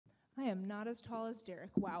I am not as tall as Derrick.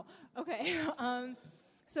 Wow. Okay.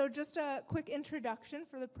 So just a quick introduction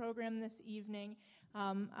for the program this evening.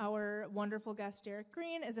 Our wonderful guest, Derrick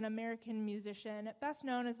Green, is an American musician, best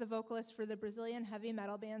known as the vocalist for the Brazilian heavy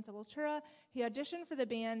metal band Sepultura. He auditioned for the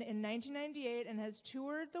band in 1998 and has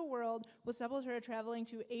toured the world with Sepultura, traveling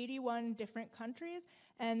to 81 different countries.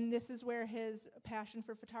 And this is where his passion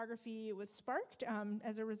for photography was sparked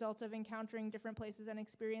as a result of encountering different places and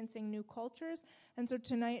experiencing new cultures. And so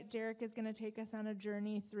tonight, Derrick is going to take us on a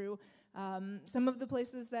journey through some of the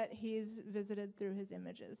places that he's visited through his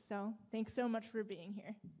images. So thanks so much for being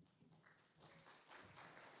here.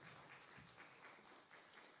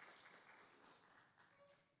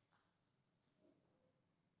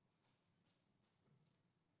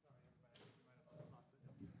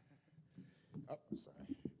 Oh, sorry.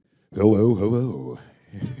 Hello, hello.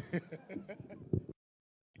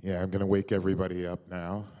 Yeah, I'm going to wake everybody up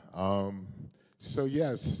now. I'm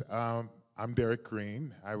Derrick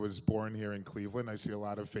Green. I was born here in Cleveland. I see a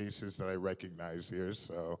lot of faces that I recognize here,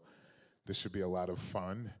 so this should be a lot of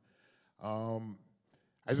fun. I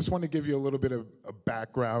just want to give you a little bit of a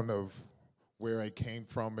background of where I came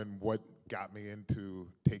from and what got me into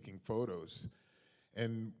taking photos.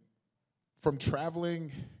 And from traveling,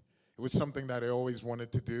 it was something that I always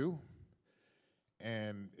wanted to do,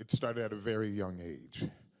 and it started at a very young age.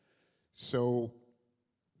 So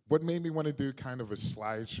what made me want to do kind of a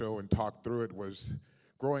slideshow and talk through it was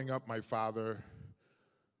growing up, my father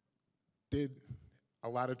did a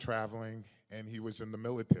lot of traveling, and he was in the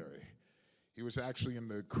military. He was actually in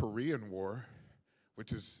the Korean War,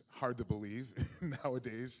 which is hard to believe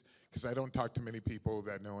nowadays, because I don't talk to many people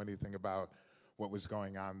that know anything about what was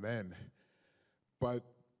going on then. But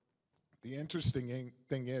the interesting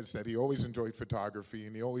thing is that he always enjoyed photography,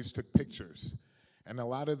 and he always took pictures. And a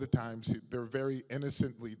lot of the times, they're very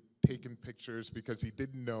innocently taken pictures because he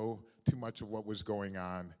didn't know too much of what was going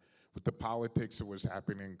on with the politics that was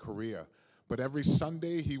happening in Korea. But every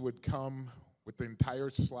Sunday, he would come with the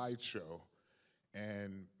entire slideshow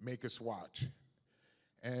and make us watch.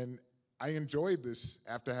 And I enjoyed this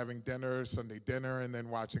after having dinner, Sunday dinner, and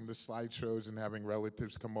then watching the slideshows and having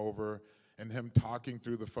relatives come over and him talking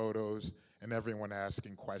through the photos and everyone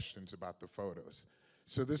asking questions about the photos.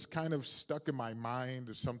 So this kind of stuck in my mind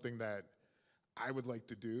as something that I would like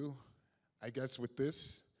to do, I guess, with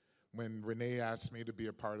this, when Renee asked me to be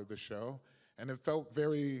a part of the show. And it felt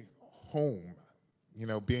very home, you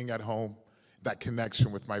know, being at home, that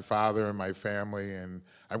connection with my father and my family, and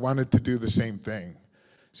I wanted to do the same thing.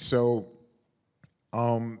 So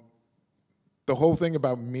the whole thing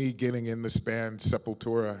about me getting in this band,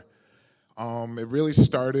 Sepultura, it really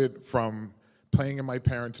started from playing in my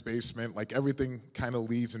parents' basement. Like, everything kind of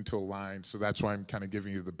leads into a line, so that's why I'm kind of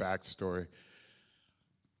giving you the backstory,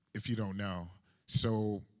 if you don't know.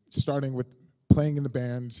 So starting with playing in the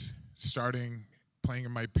bands, playing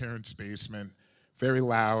in my parents' basement, very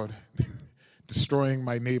loud, destroying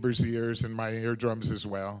my neighbor's ears and my eardrums as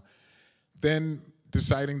well. Then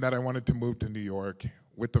deciding that I wanted to move to New York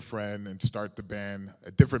with a friend and start the band,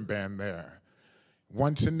 a different band there.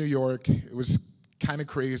 Once in New York, it was kind of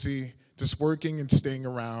crazy, just working and staying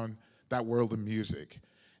around that world of music.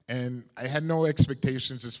 And I had no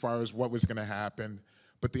expectations as far as what was going to happen,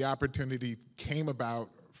 but the opportunity came about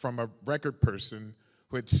from a record person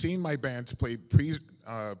who had seen my bands play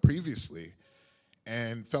previously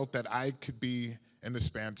and felt that I could be in this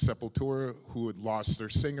band, Sepultura, who had lost their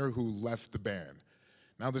singer, who left the band.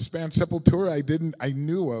 Now, this band, Sepultura, I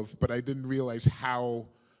knew of, but I didn't realize how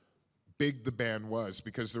big the band was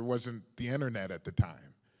because there wasn't the internet at the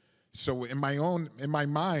time. So in my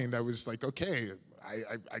mind, I was like, okay,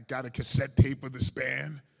 I got a cassette tape of this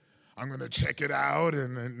band. I'm gonna check it out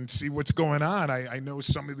and see what's going on. I know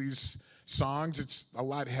some of these songs. It's a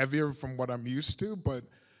lot heavier from what I'm used to, but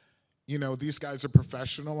you know, these guys are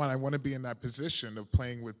professional, and I want to be in that position of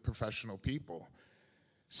playing with professional people.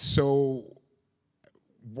 So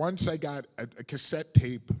once I got a cassette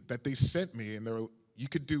tape that they sent me, and you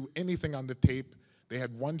could do anything on the tape. They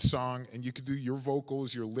had one song, and you could do your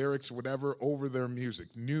vocals, your lyrics, whatever, over their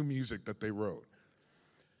music, new music that they wrote.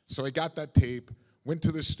 So I got that tape, went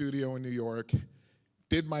to the studio in New York,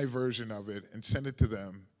 did my version of it, and sent it to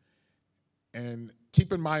them. And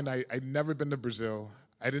keep in mind, I'd never been to Brazil.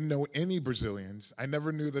 I didn't know any Brazilians. I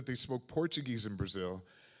never knew that they spoke Portuguese in Brazil.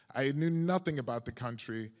 I knew nothing about the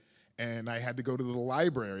country, and I had to go to the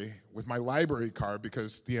library with my library card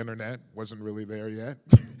because the internet wasn't really there yet.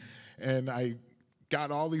 And I got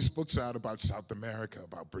all these books out about South America,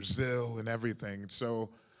 about Brazil and everything. So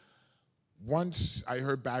once I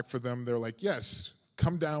heard back from them, they're like, yes,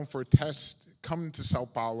 come down for a test, come to Sao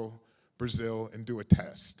Paulo, Brazil, and do a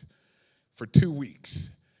test. for 2 weeks.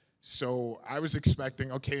 So I was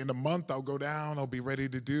expecting, okay, in a month I'll go down, I'll be ready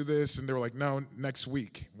to do this. And they were like, no, next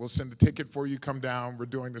week. We'll send a ticket for you, come down, we're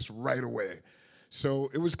doing this right away. So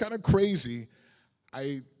it was kind of crazy.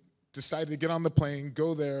 I decided to get on the plane,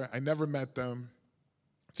 go there. I never met them.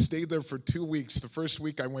 Stayed there for 2 weeks. The first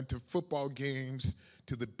week I went to football games,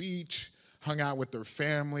 to the beach, hung out with their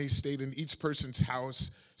family, stayed in each person's house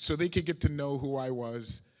so they could get to know who I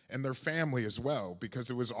was and their family as well, because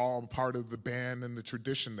it was all part of the band and the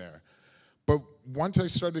tradition there. But once I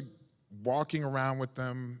started walking around with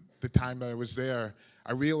them the time that I was there,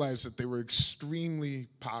 I realized that they were extremely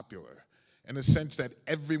popular in a sense that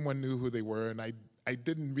everyone knew who they were, and I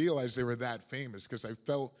didn't realize they were that famous because I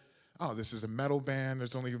felt, oh, this is a metal band,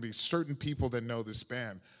 there's only gonna be certain people that know this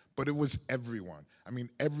band. But it was everyone. I mean,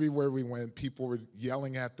 everywhere we went, people were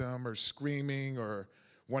yelling at them or screaming or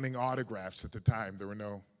wanting autographs at the time. There were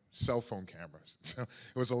no cell phone cameras. So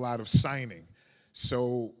it was a lot of signing.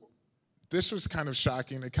 So this was kind of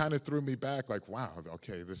shocking. It kind of threw me back like, wow,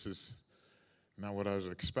 okay, this is not what I was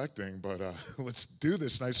expecting, but let's do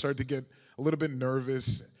this. And I started to get a little bit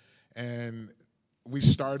nervous, and we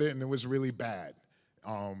started, and it was really bad.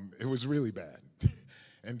 It was really bad.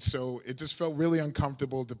 And so it just felt really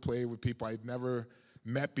uncomfortable to play with people I'd never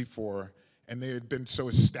met before, and they had been so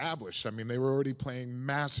established. I mean, they were already playing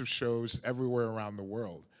massive shows everywhere around the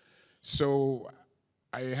world. So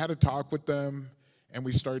I had a talk with them, and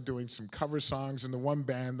we started doing some cover songs, and the one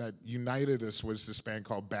band that united us was this band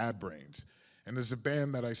called Bad Brains. And there's a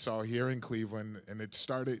band that I saw here in Cleveland, and it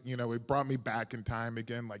started, you know, it brought me back in time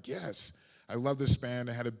again, like, yes, I love this band.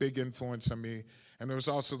 It had a big influence on me. And it was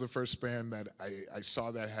also the first band that I saw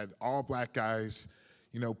that had all black guys,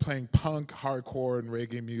 you know, playing punk, hardcore, and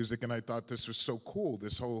reggae music, and I thought this was so cool,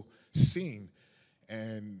 this whole scene.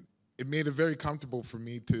 And it made it very comfortable for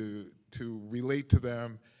me to relate to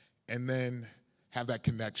them and then have that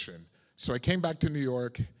connection. So I came back to New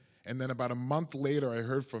York, and then about a month later, I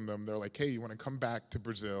heard from them. They're like, hey, you want to come back to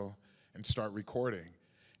Brazil and start recording?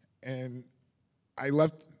 And I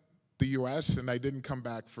left the US, and I didn't come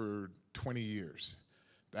back for 20 years.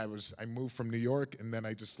 I moved from New York, and then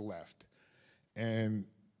I just left. And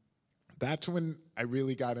that's when I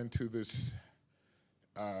really got into this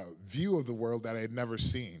view of the world that I had never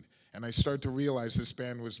seen. And I started to realize this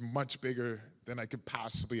band was much bigger than I could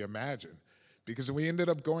possibly imagine. Because we ended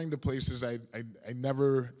up going to places I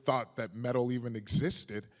never thought that metal even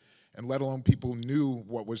existed, and let alone people knew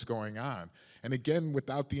what was going on. And again,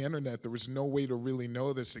 without the internet, there was no way to really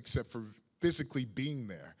know this except for physically being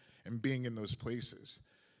there and being in those places.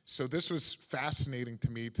 So this was fascinating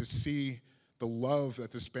to me to see the love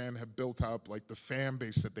that this band had built up, like the fan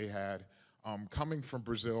base that they had, coming from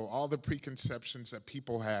Brazil, all the preconceptions that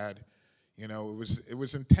people had. You know, it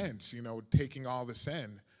was intense, you know, taking all this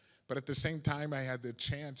in. But at the same time, I had the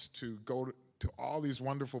chance to go to all these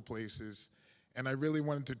wonderful places, and I really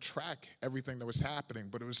wanted to track everything that was happening,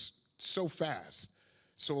 but it was so fast.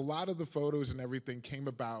 So a lot of the photos and everything came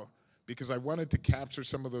about because I wanted to capture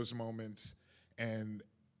some of those moments, and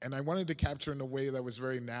I wanted to capture in a way that was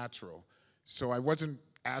very natural. So I wasn't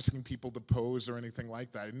asking people to pose or anything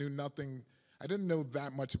like that. I knew nothing. I didn't know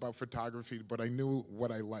that much about photography, but I knew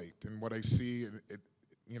what I liked, and what I see, it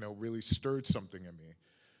you know, really stirred something in me.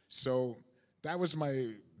 So that was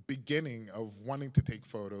my beginning of wanting to take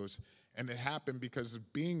photos, and it happened because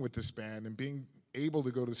of being with this band and being able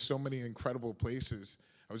to go to so many incredible places.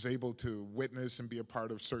 I was able to witness and be a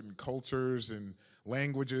part of certain cultures and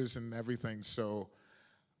languages and everything. So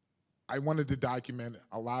I wanted to document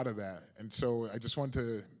a lot of that. And so I just wanted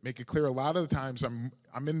to make it clear, a lot of the times I'm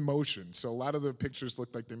in motion. So a lot of the pictures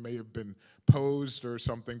look like they may have been posed or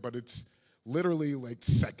something, but it's literally like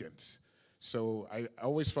seconds. So I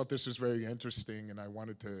always felt this was very interesting, and I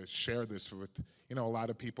wanted to share this with, you know, a lot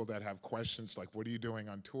of people that have questions like, what are you doing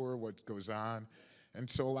on tour? What goes on? And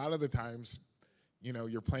so a lot of the times, you know,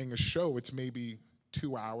 you're playing a show, it's maybe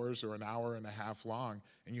 2 hours or an hour and a half long,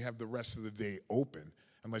 and you have the rest of the day open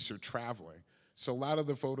unless you're traveling. So a lot of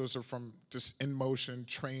the photos are from just in motion,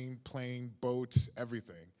 train, plane, boats,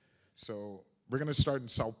 everything. So we're gonna start in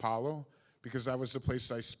Sao Paulo because that was the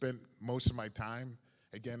place I spent most of my time.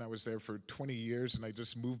 Again, I was there for 20 years, and I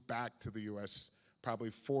just moved back to the US probably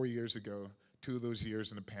 4 years ago, 2 of those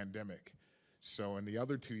years in a pandemic. So in the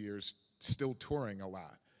other 2 years, still touring a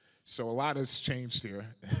lot. So a lot has changed here,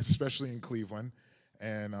 especially in Cleveland,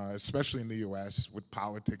 and especially in the US with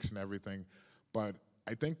politics and everything. But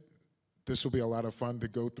I think this will be a lot of fun to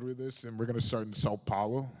go through this, and we're gonna start in Sao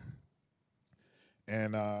Paulo.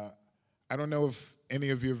 And I don't know if any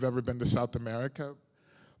of you have ever been to South America,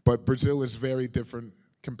 but Brazil is very different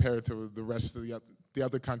compared to the rest of the the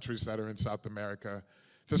other countries that are in South America,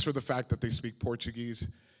 just for the fact that they speak Portuguese,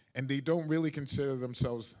 and they don't really consider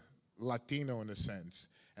themselves Latino in a sense.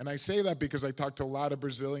 And I say that because I talked to a lot of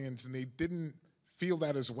Brazilians, and they didn't feel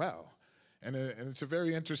that as well. And it's a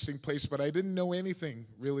very interesting place, but I didn't know anything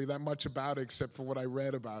really that much about it except for what I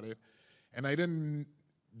read about it. And I didn't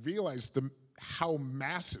realize how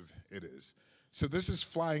massive it is. So this is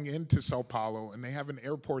flying into Sao Paulo, and they have an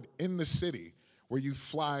airport in the city where you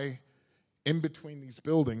fly in between these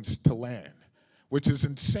buildings to land, which is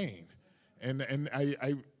insane. And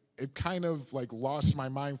it kind of like lost my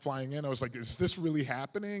mind flying in. I was like, is this really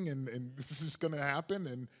happening? And this is gonna happen?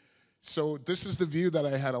 And so this is the view that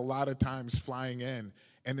I had a lot of times flying in,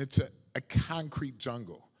 and it's a concrete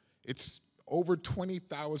jungle. It's over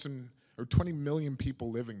 20,000 or 20 million people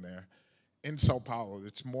living there in Sao Paulo.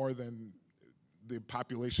 It's more than the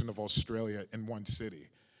population of Australia in one city,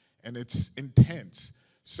 and it's intense.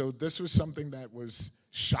 So this was something that was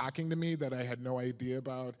shocking to me that I had no idea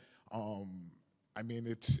about. I mean,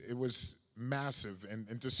 it was massive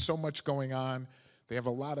and just so much going on. They have a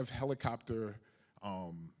lot of helicopter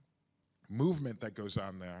movement that goes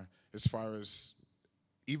on there, as far as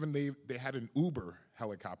even they had an Uber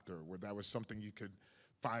helicopter where that was something you could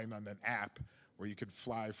find on an app where you could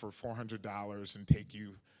fly for $400 and take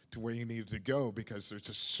you to where you needed to go, because there's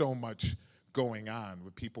just so much going on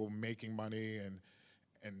with people making money and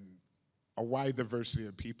a wide diversity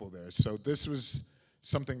of people there. So this was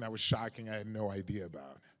something that was shocking. I had no idea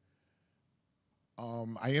about.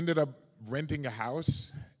 I ended up renting a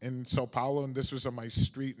house in Sao Paulo, and this was on my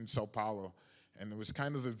street in Sao Paulo. And it was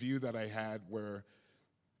kind of the view that I had, where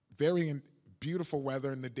very beautiful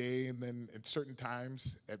weather in the day, and then at certain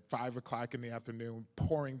times at 5 o'clock in the afternoon,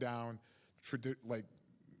 pouring down like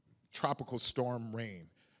tropical storm rain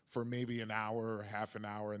for maybe an hour or half an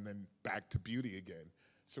hour, and then back to beauty again.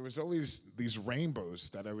 So it was always these rainbows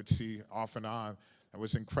that I would see off and on. That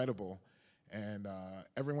was incredible. And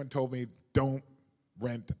everyone told me, don't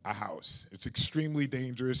rent a house. It's extremely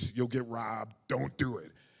dangerous. You'll get robbed. Don't do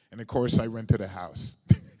it. And of course, I rented a house.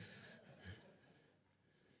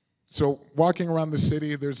 So walking around the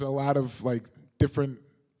city, there's a lot of like different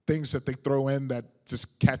things that they throw in that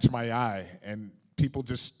just catch my eye, and people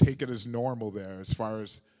just take it as normal there. As far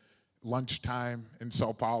as lunchtime in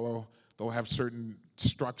Sao Paulo, they'll have certain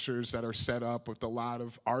structures that are set up with a lot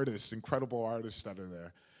of artists, incredible artists that are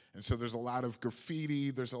there. And so there's a lot of graffiti,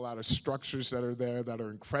 there's a lot of structures that are there that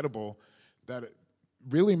are incredible, that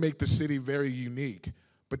really make the city very unique.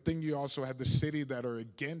 But then you also have the city that are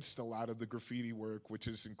against a lot of the graffiti work, which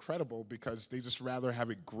is incredible because they just rather have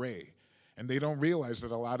it gray. And they don't realize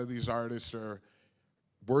that a lot of these artists are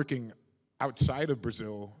working outside of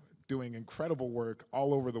Brazil, doing incredible work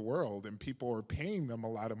all over the world, and people are paying them a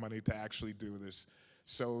lot of money to actually do this.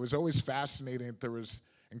 So it was always fascinating that there was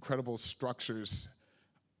incredible structures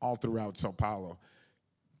all throughout Sao Paulo.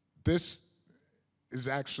 This is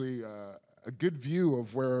actually a good view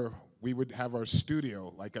of where we would have our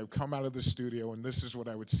studio. Like, I'd come out of the studio, and this is what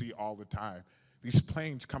I would see all the time. These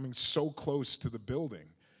planes coming so close to the building.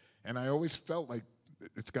 And I always felt like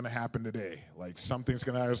it's gonna happen today. Like, something's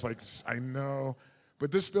gonna, I was like, I know.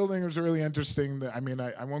 But this building was really interesting. I mean,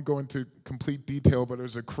 I won't go into complete detail, but it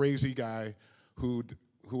was a crazy guy who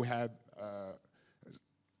had a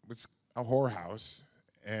whorehouse,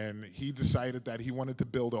 and he decided that he wanted to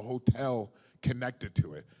build a hotel connected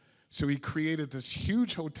to it. So he created this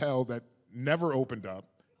huge hotel that never opened up,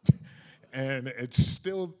 and it's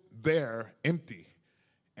still there, empty.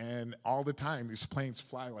 And all the time, these planes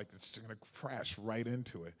fly like it's gonna crash right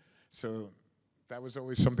into it. So that was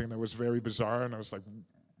always something that was very bizarre, and I was like,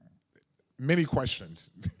 many questions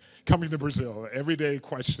coming to Brazil, everyday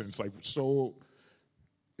questions, like, so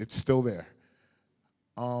it's still there.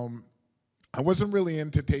 I wasn't really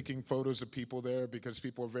into taking photos of people there because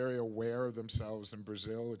people are very aware of themselves in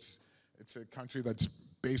Brazil. It's a country that's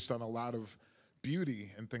based on a lot of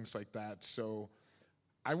beauty and things like that. So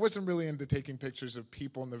I wasn't really into taking pictures of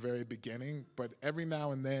people in the very beginning, but every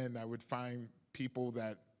now and then I would find people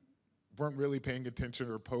that weren't really paying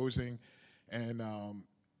attention or posing, and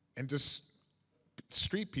just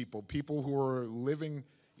street people who were living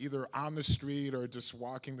either on the street or just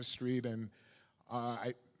walking the street. And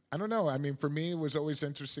I don't know, I mean, for me, it was always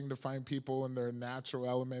interesting to find people in their natural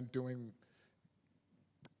element doing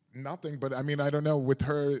nothing. But I mean, I don't know, with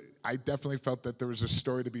her, I definitely felt that there was a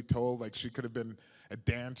story to be told. Like, she could have been a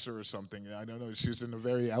dancer or something. I don't know, she was in a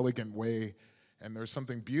very elegant way, and there's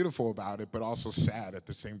something beautiful about it, but also sad at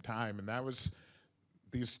the same time. And that was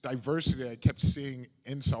this diversity I kept seeing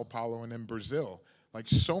in Sao Paulo and in Brazil. Like,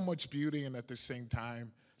 so much beauty, and at the same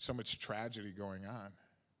time, so much tragedy going on.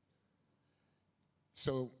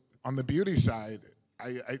 So on the beauty side,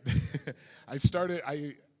 I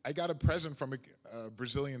got a present from a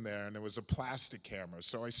Brazilian there, and it was a plastic camera.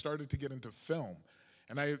 So I started to get into film.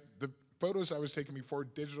 And the photos I was taking before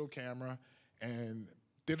digital camera, and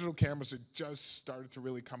digital cameras had just started to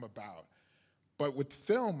really come about. But with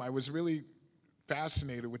film, I was really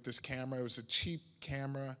fascinated with this camera. It was a cheap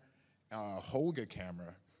camera, Holga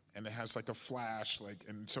camera, and it has like a flash,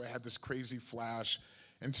 and so I had this crazy flash.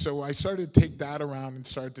 And so I started to take that around and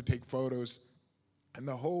started to take photos. And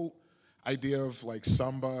the whole idea of like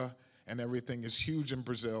samba and everything is huge in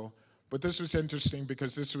Brazil. But this was interesting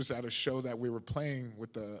because this was at a show that we were playing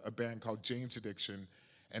with a band called Jane's Addiction,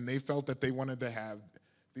 and they felt that they wanted to have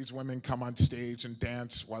these women come on stage and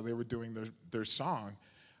dance while they were doing their song.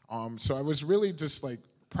 So I was really just like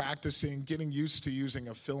practicing, getting used to using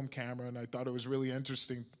a film camera, and I thought it was really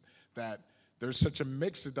interesting that there's such a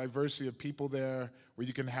mix of diversity of people there where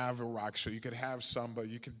you can have a rock show, you could have samba,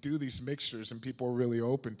 you could do these mixtures, and people were really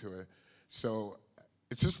open to it. So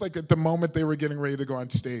it's just like at the moment they were getting ready to go on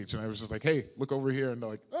stage, and I was just like, hey, look over here, and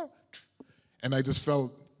they're like, oh. And I just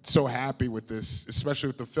felt so happy with this, especially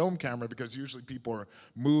with the film camera, because usually people are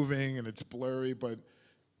moving and it's blurry, but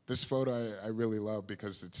this photo I really love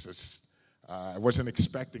because it's just, I wasn't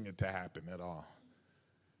expecting it to happen at all.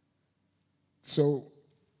 So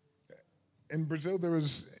in Brazil, there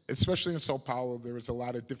was, especially in Sao Paulo, there was a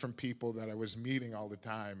lot of different people that I was meeting all the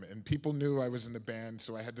time, and people knew I was in the band,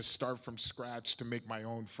 so I had to start from scratch to make my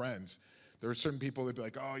own friends. There were certain people that'd be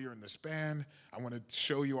like, oh, you're in this band, I want to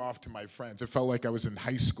show you off to my friends. It felt like I was in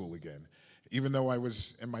high school again, even though I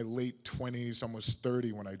was in my late 20s, almost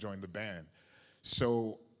 30 when I joined the band.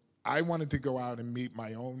 So I wanted to go out and meet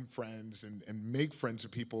my own friends and make friends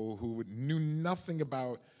with people who knew nothing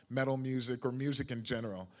about metal music or music in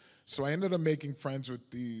general. So I ended up making friends with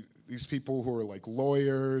these people who are like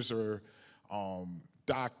lawyers or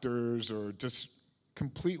doctors or just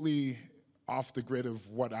completely off the grid of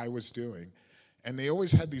what I was doing. And they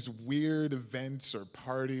always had these weird events or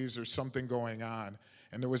parties or something going on.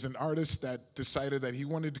 And there was an artist that decided that he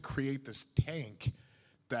wanted to create this tank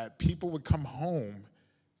that people would come home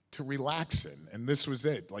to relax in. And this was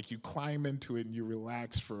it. Like you climb into it and you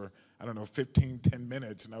relax for, I don't know, 15, 10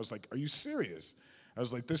 minutes. And I was like, are you serious? I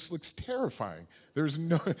was like, this looks terrifying. There's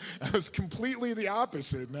no, I was completely the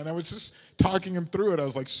opposite. And then I was just talking him through it. I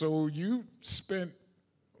was like, so you spent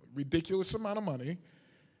a ridiculous amount of money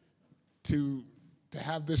to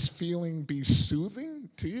have this feeling be soothing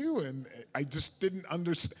to you? And I just didn't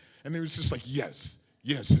understand. And it was just like, yes,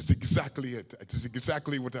 it's exactly it. It's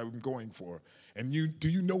exactly what I'm going for. And do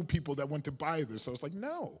you know people that want to buy this? I was like,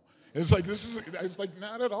 no. It's like, it's like,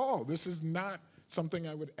 not at all. This is not something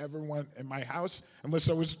I would ever want in my house unless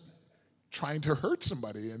I was trying to hurt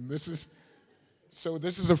somebody. And this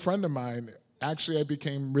is a friend of mine. Actually, I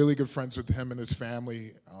became really good friends with him and his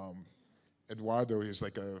family. Eduardo, he's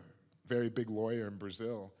like a very big lawyer in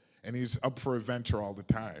Brazil, and he's up for a venture all the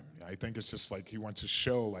time. I think it's just like he wants to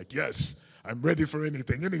show, like, yes, I'm ready for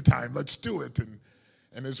anything, anytime, let's do it.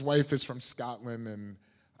 And his wife is from Scotland, and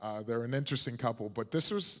they're an interesting couple. But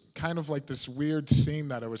this was kind of like this weird scene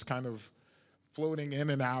that I was kind of floating in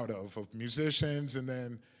and out of musicians and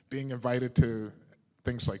then being invited to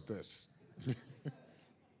things like this.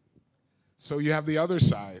 So you have the other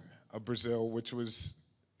side of Brazil, which was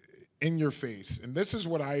in your face. And this is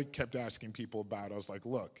what I kept asking people about. I was like,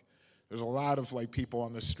 look, there's a lot of like people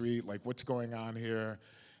on the street, like what's going on here?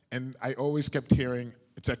 And I always kept hearing,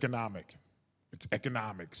 it's economic. It's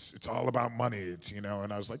economics. It's all about money. It's, and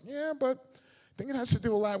I was like, yeah, but I think it has to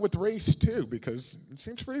do a lot with race too, because it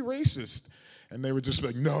seems pretty racist. And they would just be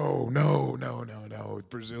like, no.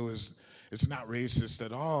 Brazil it's not racist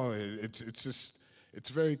at all. It's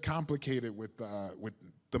very complicated with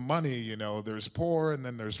the money, there's poor and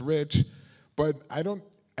then there's rich. But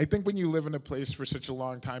I think when you live in a place for such a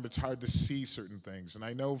long time, it's hard to see certain things. And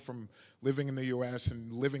I know from living in the US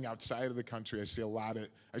and living outside of the country, I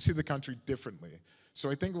see the country differently. So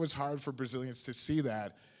I think it was hard for Brazilians to see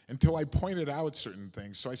that until I pointed out certain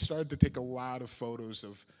things. So I started to take a lot of photos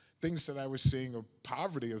of things that I was seeing, of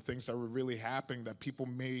poverty, of things that were really happening that people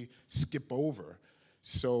may skip over.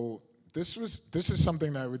 So this is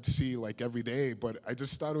something that I would see like every day, but I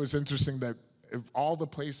just thought it was interesting that of all the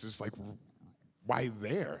places, like, why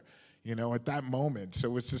there, at that moment?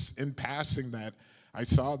 So it's just in passing that I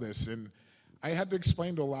saw this, and I had to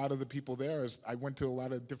explain to a lot of the people there, as I went to a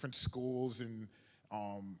lot of different schools and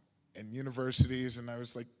universities, and I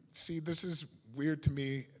was like, see, this is weird to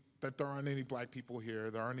me that there aren't any black people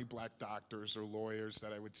here, there aren't any black doctors or lawyers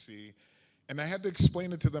that I would see. And I had to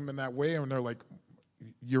explain it to them in that way, and they're like,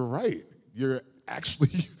 you're right.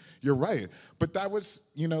 You're right. But that was,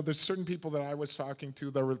 there's certain people that I was talking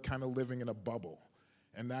to that were kind of living in a bubble.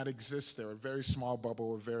 And that exists there, a very small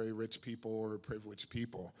bubble of very rich people or privileged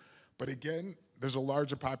people. But again, there's a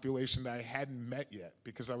larger population that I hadn't met yet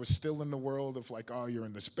because I was still in the world of like, oh, you're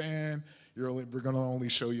in this band, we're going to only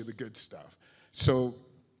show you the good stuff. So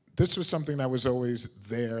this was something that was always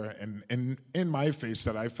there and in my face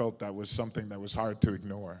that I felt that was something that was hard to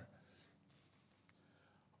ignore.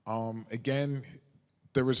 Again,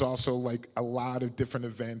 there was also like a lot of different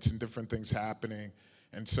events and different things happening.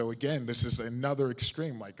 And so again, this is another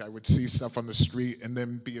extreme. Like I would see stuff on the street and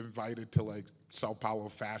then be invited to like Sao Paulo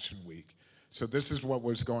Fashion Week. So this is what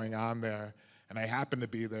was going on there. And I happened to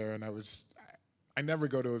be there and I never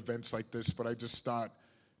go to events like this, but I just thought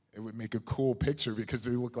it would make a cool picture because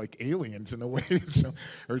they look like aliens in a way.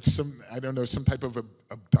 Or some, I don't know, some type of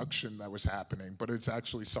abduction that was happening, but it's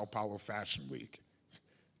actually Sao Paulo Fashion Week.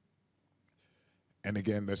 And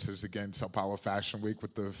again, this is again Sao Paulo Fashion Week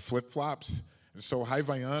with the flip-flops. And so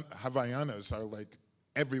Havaianas are like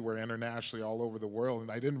everywhere internationally, all over the world,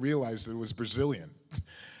 and I didn't realize that it was Brazilian.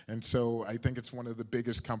 And so I think it's one of the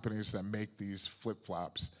biggest companies that make these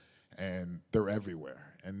flip-flops, and they're everywhere.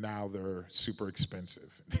 And now they're super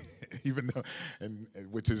expensive, even though, and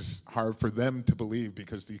which is hard for them to believe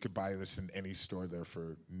because you could buy this in any store there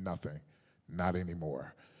for nothing, not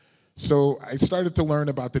anymore. So I started to learn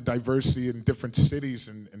about the diversity in different cities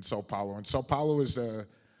in Sao Paulo, and Sao Paulo is a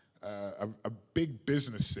big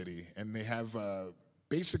business city, and they have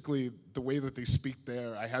basically the way that they speak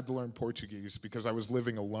there. I had to learn Portuguese because I was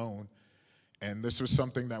living alone, and this was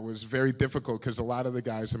something that was very difficult because a lot of the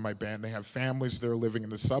guys in my band, they have families that are living in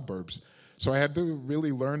the suburbs. So I had to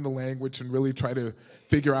really learn the language and really try to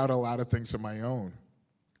figure out a lot of things on my own.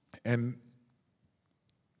 And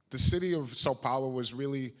the city of Sao Paulo was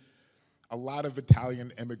really, a lot of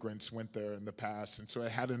Italian immigrants went there in the past, and so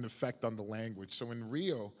it had an effect on the language. So in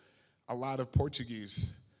Rio, a lot of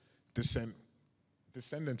Portuguese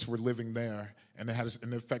descendants were living there, and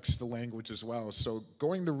it affects the language as well. So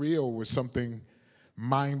going to Rio was something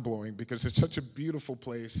mind-blowing because it's such a beautiful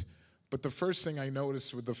place. But the first thing I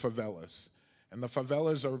noticed were the favelas. And the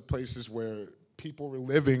favelas are places where people were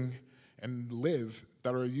living and live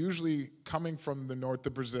that are usually coming from the north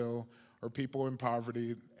of Brazil or people in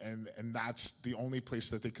poverty, and that's the only place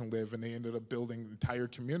that they can live, and they ended up building entire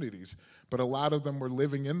communities. But a lot of them were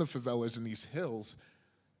living in the favelas in these hills,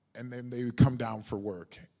 and then they would come down for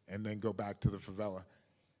work and then go back to the favela.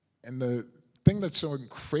 And the thing that's so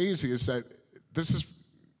crazy is that this is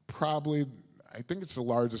probably, I think it's the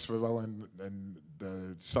largest favela in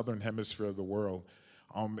the southern hemisphere of the world.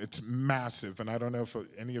 It's massive, and I don't know if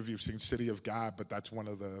any of you have seen City of God, but that's one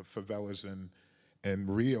of the favelas in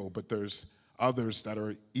Rio, but there's others that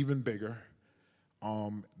are even bigger.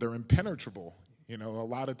 They're impenetrable. A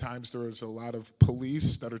lot of times there's a lot of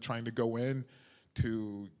police that are trying to go in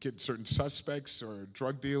to get certain suspects or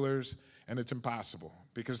drug dealers, and it's impossible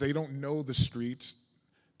because they don't know the streets,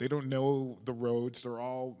 they don't know the roads. They're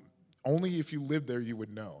all, only if you live there you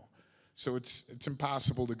would know. So it's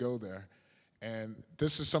impossible to go there. And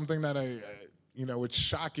this is something that it's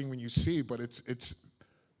shocking when you see, but it's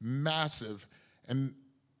massive. And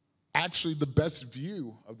actually the best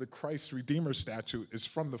view of the Christ Redeemer statue is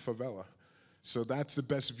from the favela. So that's the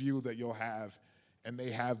best view that you'll have, and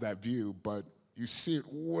they have that view, but you see it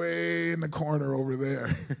way in the corner over there.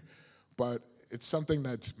 But it's something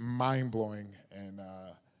that's mind-blowing, and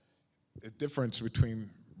the difference between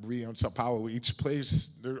Rio and Sao Paulo, each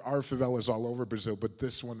place, there are favelas all over Brazil, but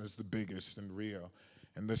this one is the biggest in Rio.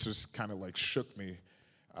 And this was kind of like shook me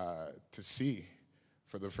to see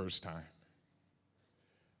for the first time.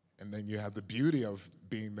 And then you have the beauty of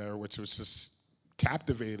being there, which was just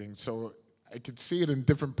captivating. So I could see it in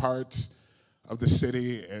different parts of the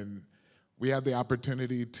city, and we had the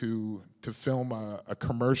opportunity to film a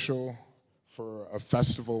commercial for a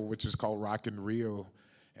festival which is called Rock in Rio,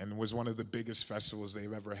 and was one of the biggest festivals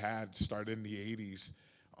they've ever had. Started in the 80s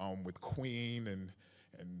with Queen and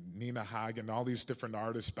Nina Hagen, all these different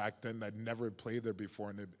artists back then that never had played there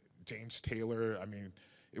before, and James Taylor. I mean,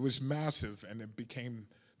 it was massive, and it became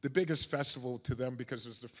the biggest festival to them because it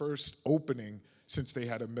was the first opening since they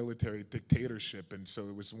had a military dictatorship, and so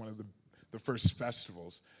it was one of the first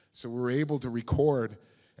festivals. So we were able to record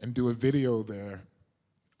and do a video there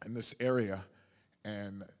in this area,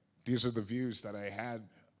 and these are the views that I had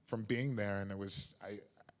from being there, and it was,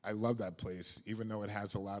 I love that place, even though it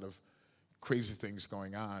has a lot of crazy things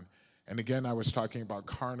going on. And again, I was talking about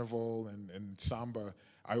carnival and samba.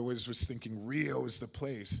 I always was thinking Rio is the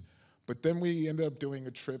place. But then we ended up doing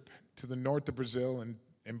a trip to the north of Brazil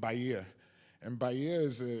in Bahia. And Bahia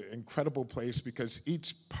is an incredible place because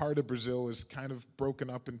each part of Brazil is kind of broken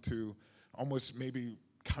up into almost maybe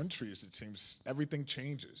countries, it seems. Everything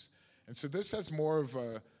changes. And so this has more of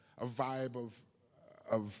a vibe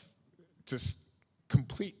of just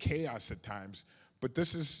complete chaos at times. But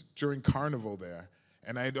this is during Carnival there.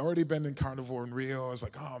 And I had already been in Carnival in Rio. I was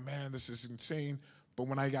like, oh man, this is insane. But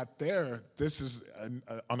when I got there, this is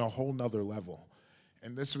on a whole nother level.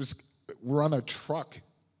 And we're on a truck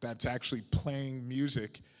that's actually playing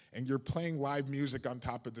music, and you're playing live music on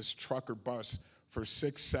top of this truck or bus for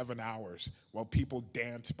 6-7 hours while people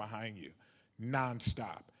dance behind you,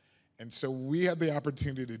 nonstop. And so we had the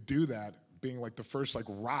opportunity to do that, being like the first like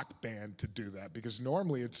rock band to do that, because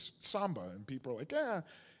normally it's samba, and people are like, yeah.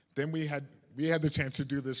 Then we had the chance to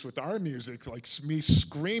do this with our music, like me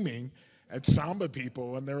screaming at samba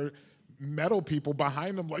people, and there were metal people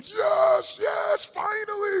behind them like, yes, yes,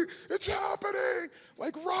 finally, it's happening,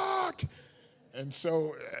 like rock. And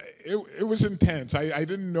so it was intense. I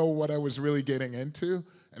didn't know what I was really getting into,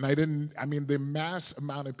 and the mass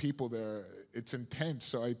amount of people there, it's intense.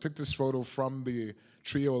 So I took this photo from the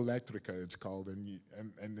Trio Electrica, it's called, and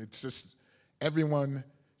it's just everyone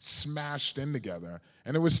smashed in together.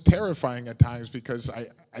 And it was terrifying at times because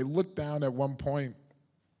I looked down at one point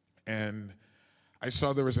and I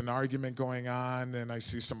saw there was an argument going on, and I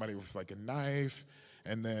see somebody with like a knife,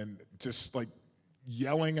 and then just like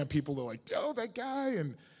yelling at people. They're like, yo, that guy,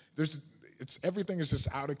 and everything is just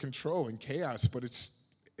out of control and chaos, but it's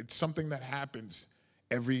something that happens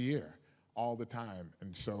every year, all the time.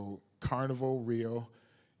 And so Carnival, Rio,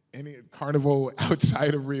 any Carnival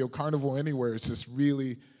outside of Rio, Carnival anywhere, it's just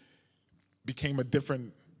really became a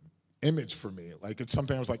different image for me. Like, it's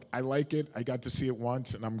something I was like, I like it, I got to see it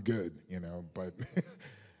once, and I'm good, but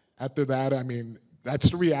after that, that's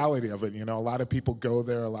the reality of it. A lot of people go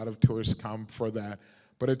there, a lot of tourists come for that,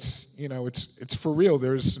 but it's for real.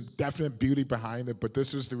 There's some definite beauty behind it, but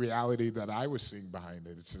this was the reality that I was seeing behind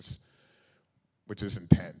it. It's just, which is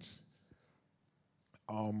intense.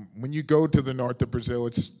 When you go to the north of Brazil,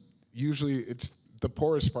 it's the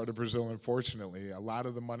poorest part of Brazil, unfortunately. A lot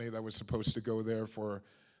of the money that was supposed to go there for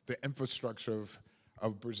the infrastructure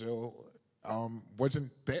of Brazil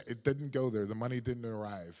it didn't go there. The money didn't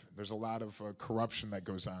arrive. There's a lot of corruption that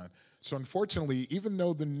goes on. So unfortunately, even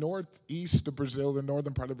though the northeast of Brazil, the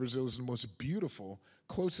northern part of Brazil, is the most beautiful,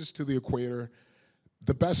 closest to the equator,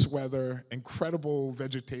 the best weather, incredible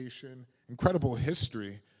vegetation, incredible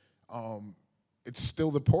history, it's still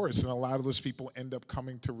the poorest, and a lot of those people end up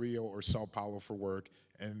coming to Rio or Sao Paulo for work,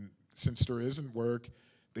 and since there isn't work,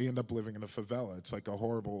 they end up living in a favela. It's like a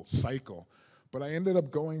horrible cycle. But I ended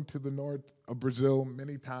up going to the north of Brazil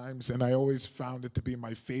many times, and I always found it to be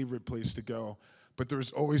my favorite place to go. But there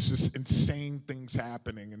was always just insane things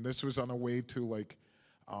happening, and this was on a way to like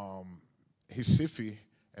Recife,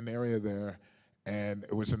 an area there, and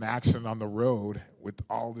it was an accident on the road with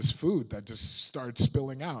all this food that just started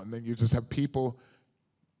spilling out, and then you just have people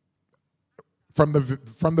from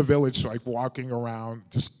the village like walking around,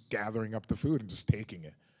 just gathering up the food and just taking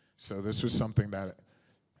it. So this was something that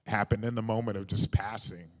happened in the moment of just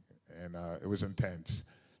passing, and it was intense.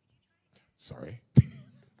 Sorry.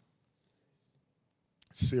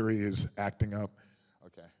 Siri is acting up.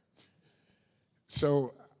 Okay.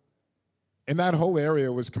 So, and that whole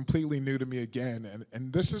area was completely new to me again,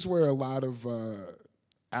 and this is where a lot of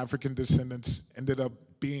African descendants ended up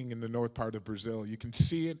being in the north part of Brazil. You can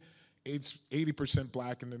see it. It's 80%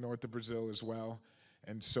 black in the north of Brazil as well,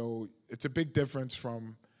 and so it's a big difference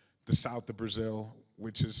from the south of Brazil,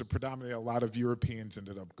 which is predominantly a lot of Europeans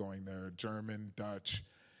ended up going there, German, Dutch.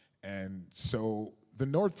 And so the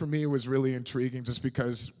north for me was really intriguing just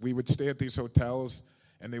because we would stay at these hotels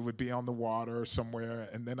and they would be on the water somewhere.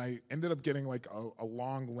 And then I ended up getting like a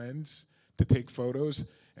long lens to take photos.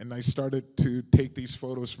 And I started to take these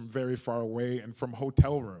photos from very far away and from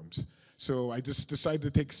hotel rooms. So I just decided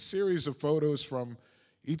to take a series of photos from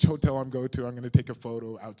each hotel I'm going to. I'm going to take a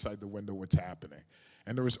photo outside the window, what's happening.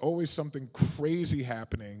 And there was always something crazy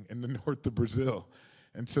happening in the north of Brazil.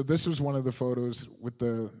 And so this was one of the photos with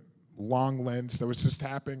the long lens that was just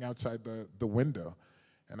happening outside the window.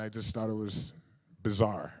 And I just thought it was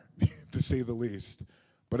bizarre, to say the least.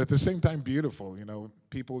 But at the same time, beautiful,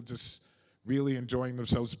 people just really enjoying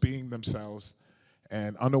themselves, being themselves,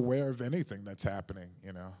 and unaware of anything that's happening,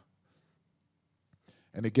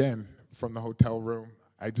 And again, from the hotel room,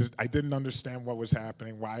 I didn't understand what was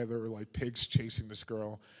happening, why there were like pigs chasing this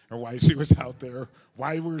girl, or why she was out there,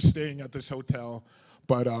 why we were staying at this hotel.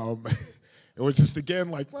 But it was just,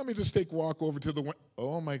 again, like, let me just take a walk over to the window.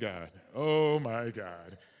 Oh my God.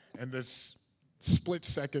 And this split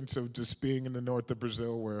seconds of just being in the north of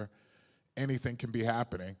Brazil where anything can be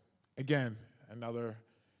happening. Again, another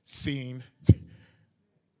scene.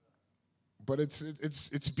 But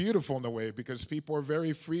it's beautiful in a way because people are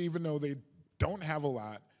very free, even though they don't have a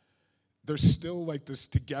lot. There's still like this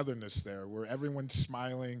togetherness there where everyone's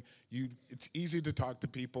smiling. It's easy to talk to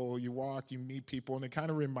people. You walk, you meet people, and it kind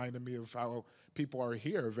of reminded me of how people are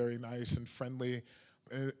here, very nice and friendly,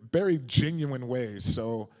 in very genuine ways.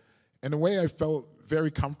 So in a way, I felt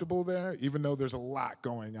very comfortable there, even though there's a lot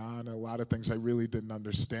going on, a lot of things I really didn't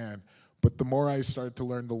understand. But the more I started to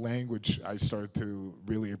learn the language, I started to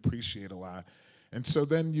really appreciate a lot. And so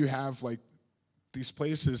then you have like these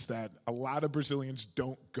places that a lot of Brazilians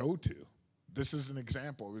don't go to. This is an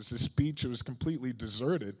example. It was this beach. It was completely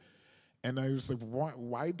deserted. And I was like,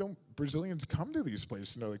 why don't Brazilians come to these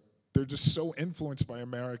places? And they're just so influenced by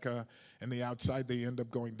America and the outside. They end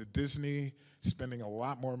up going to Disney, spending a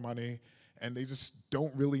lot more money, and they just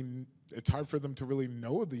don't really, it's hard for them to really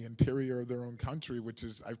know the interior of their own country, which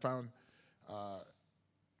is, I found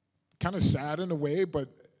kind of sad in a way, but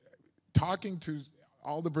talking to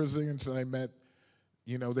all the Brazilians that I met,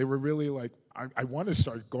 they were really like, I want to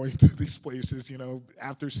start going to these places,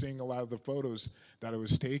 after seeing a lot of the photos that I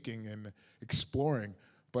was taking and exploring.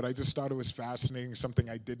 But I just thought it was fascinating, something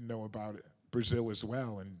I didn't know about Brazil as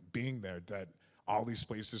well, and being there, that all these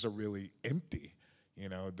places are really empty.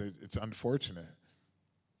 It's unfortunate.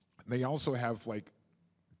 They also have like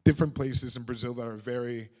different places in Brazil that are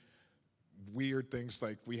very weird things.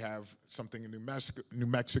 Like we have something in New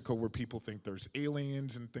Mexico where people think there's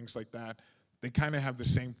aliens and things like that. They kind of have the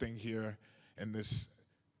same thing here in this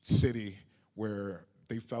city where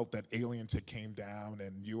they felt that aliens had came down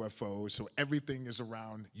and UFOs. So everything is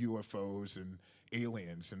around UFOs and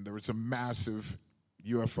aliens. And there was a massive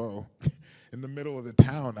UFO in the middle of the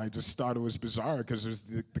town. I just thought it was bizarre because there's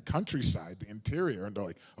the countryside, the interior. And they're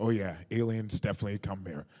like, oh yeah, aliens definitely come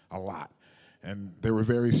here a lot. And they were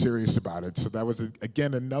very serious about it. So that was,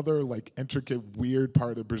 again, another like intricate, weird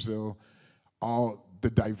part of Brazil, all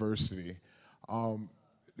the diversity.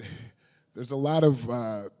 There's a lot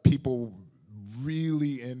of people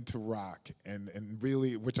really into rock and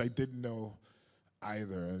really, which I didn't know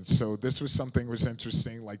either. And so this was something that was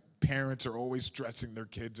interesting. Like parents are always dressing their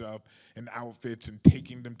kids up in outfits and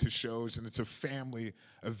taking them to shows, and it's a family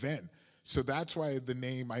event. So that's why the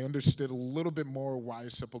name, I understood a little bit more why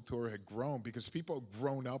Sepultura had grown, because people have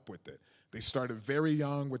grown up with it. They started very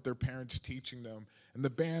young with their parents teaching them. And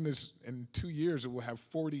the band is, in 2 years, it will have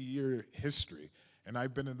 40-year history. And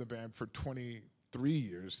I've been in the band for 23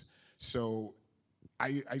 years. So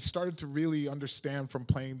I started to really understand from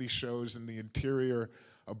playing these shows in the interior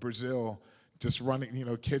of Brazil, just running,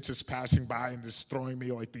 kids just passing by and just throwing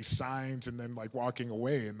me like these signs and then like walking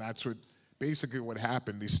away. And that's basically what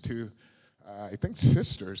happened. These two, I think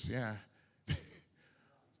sisters, yeah.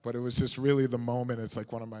 But it was just really the moment. It's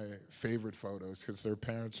like one of my favorite photos because their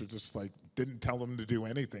parents are just like, didn't tell them to do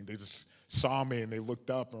anything. They just saw me and they looked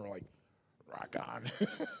up and were like, rock on.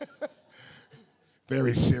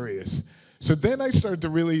 Very serious. So then I started to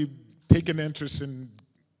really take an interest in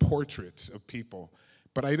portraits of people,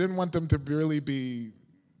 but I didn't want them to really be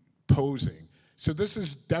posing. So this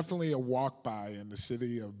is definitely a walk by in the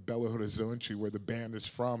city of Belo Horizonte, where the band is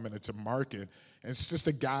from, and it's a market. And it's just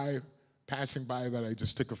a guy passing by that I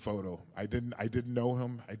just took a photo. I didn't know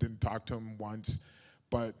him. I didn't talk to him once,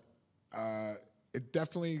 but it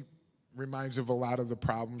definitely reminds of a lot of the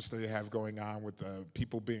problems that they have going on with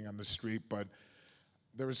people being on the street. But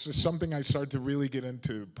there was just something I started to really get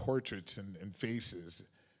into portraits and faces,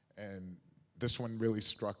 and this one really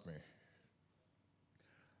struck me.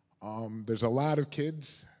 There's a lot of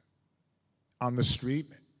kids on the street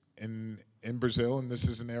in Brazil, and this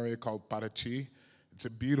is an area called Paraty. It's a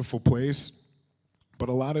beautiful place, but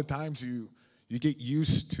a lot of times you get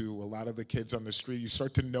used to a lot of the kids on the street. You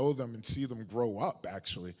start to know them and see them grow up,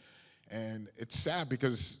 actually. And it's sad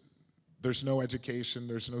because there's no education,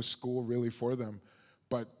 there's no school really for them,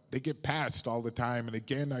 but they get passed all the time. And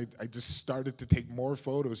again, I just started to take more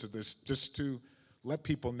photos of this just to let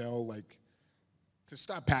people know, like, to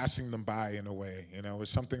stop passing them by in a way. It's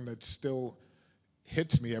something that still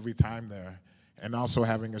hits me every time there. And also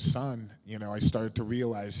having a son, I started to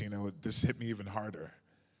realize, this hit me even harder.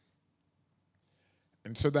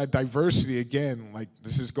 And so that diversity, again, like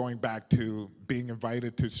this is going back to being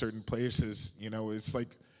invited to certain places, it's like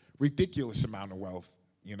ridiculous amount of wealth,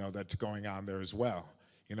 that's going on there as well,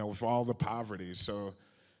 with all the poverty. So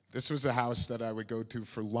this was a house that I would go to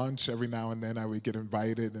for lunch every now and then. I would get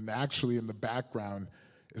invited, and actually in the background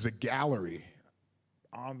is a gallery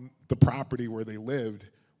on the property where they lived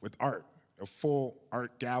with art, a full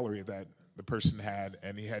art gallery that the person had,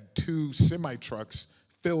 and he had 2 semi-trucks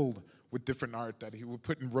filled with different art that he would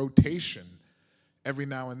put in rotation every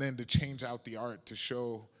now and then to change out the art to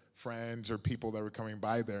show friends or people that were coming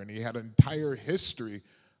by there. And he had an entire history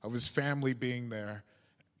of his family being there,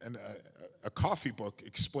 and a coffee book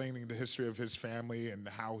explaining the history of his family and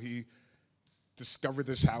how he discovered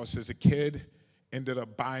this house as a kid, ended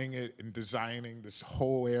up buying it and designing this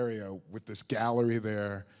whole area with this gallery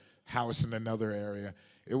there, house in another area.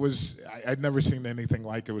 It was, I'd never seen anything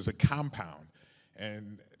like it. It was a compound.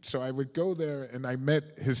 And so I would go there, and I met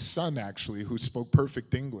his son, actually, who spoke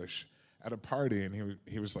perfect English at a party, and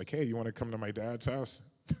he was like, hey, you want to come to my dad's house?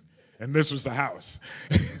 And this was the house.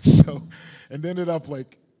 So, and ended up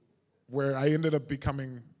like, where I ended up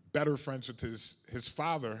becoming better friends with his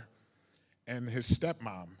father and his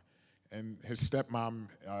stepmom. And his stepmom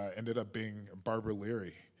ended up being Barbara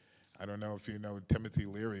Leary. I don't know if you know Timothy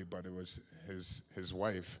Leary, but it was his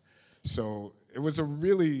wife. So it was a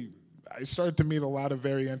really, I started to meet a lot of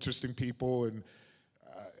very interesting people, and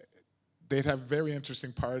they'd have very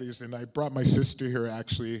interesting parties. And I brought my sister here,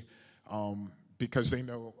 actually, because they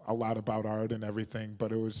know a lot about art and everything,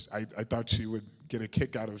 but it was, I thought she would get a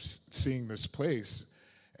kick out of seeing this place.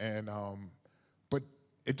 And, but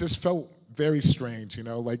it just felt very strange, you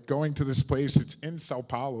know, like going to this place, it's in Sao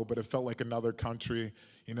Paulo, but it felt like another country.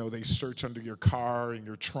 You know, they search under your car and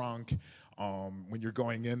your trunk when you're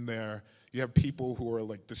going in there. You have people who are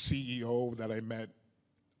like the CEO that I met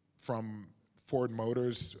from Ford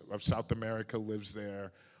Motors of South America lives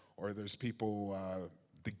there, or there's people,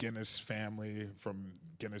 the Guinness family from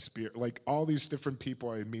Guinness Beer, like all these different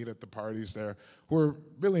people I'd meet at the parties there who were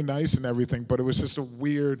really nice and everything, but it was just a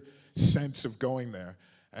weird sense of going there.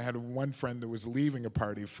 I had one friend that was leaving a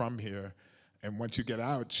party from here, and once you get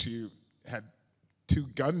out, she had two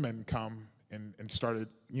gunmen come and started,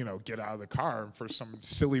 you know, get out of the car, and for some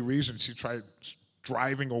silly reason, she tried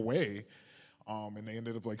driving away, and they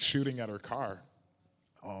ended up like shooting at her car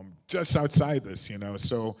just outside this, you know,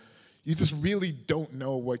 so you just really don't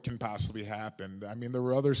know what can possibly happen. I mean, there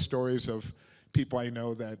were other stories of people I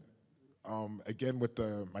know that, again, with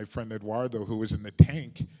my friend Eduardo, who was in the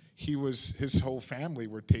tank, his whole family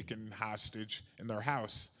were taken hostage in their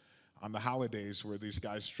house on the holidays, where these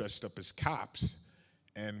guys dressed up as cops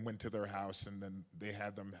and went to their house, and then they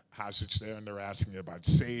had them hostage there, and they're asking about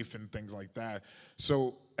safe and things like that.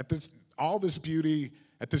 So all this beauty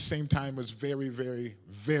at the same time was very, very,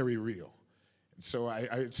 very real. So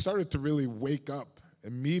I started to really wake up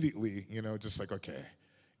immediately, you know, just like, okay,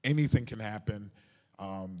 anything can happen.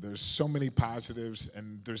 There's so many positives,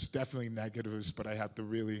 and there's definitely negatives, but I have to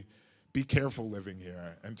really be careful living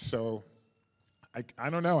here. And so I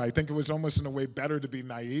don't know, I think it was almost in a way better to be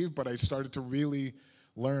naive, but I started to really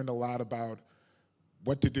learn a lot about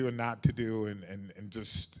what to do and not to do, and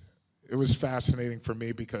just, it was fascinating for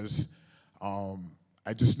me because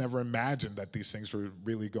I just never imagined that these things were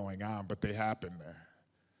really going on, but they happened there.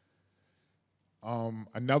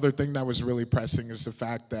 Another thing that was really pressing is the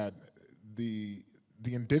fact that the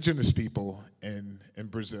indigenous people in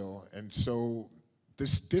Brazil, and so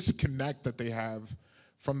this disconnect that they have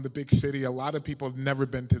from the big city. A lot of people have never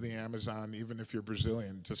been to the Amazon, even if you're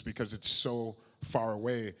Brazilian, just because it's so far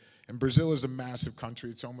away. And Brazil is a massive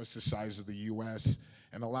country. It's almost the size of the US.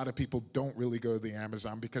 And a lot of people don't really go to the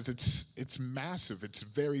Amazon because it's massive. It's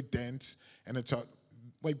very dense, and it's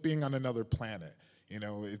like being on another planet. You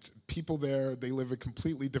know, it's people there, they live a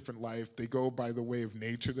completely different life. They go by the way of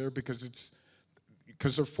nature there because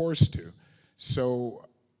they're forced to. So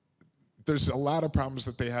there's a lot of problems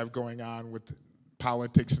that they have going on with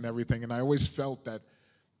politics and everything, and I always felt that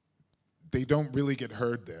they don't really get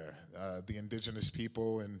heard there, the indigenous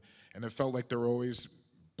people, and it felt like they're always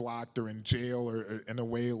blocked or in jail or in a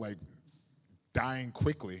way like dying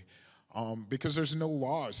quickly because there's no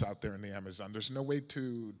laws out there in the Amazon. There's no way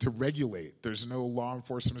to regulate. There's no law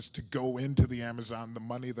enforcement to go into the Amazon, the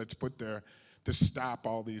money that's put there to stop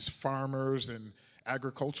all these farmers and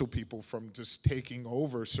agricultural people from just taking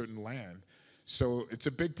over certain land. So it's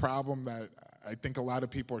a big problem that I think a lot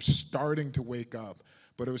of people are starting to wake up.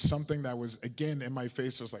 But it was something that was, again, in my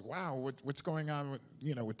face. I was like, wow, what's going on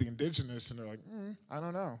with the indigenous? And they're like, I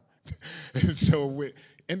don't know. And so we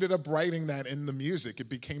ended up writing that in the music. It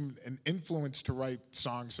became an influence to write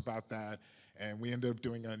songs about that. And we ended up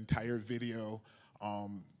doing an entire video.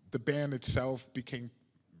 The band itself became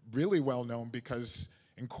really well known because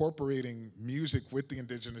incorporating music with the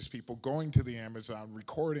indigenous people, going to the Amazon,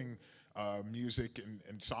 recording music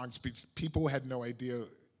and songs. People had no idea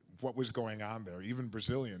what was going on there, even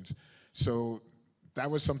Brazilians. So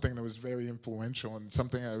that was something that was very influential and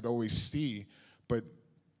something I would always see, but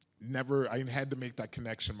I had to make that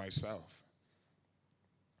connection myself.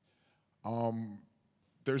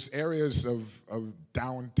 there's areas of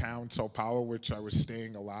downtown Sao Paulo, which I was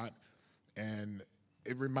staying a lot, and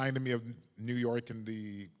it reminded me of New York and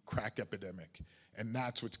the crack epidemic. And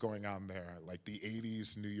that's what's going on there, like the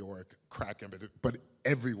 80s New York crack epidemic, but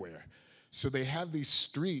everywhere. So they have these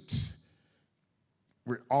streets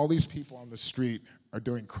where all these people on the street are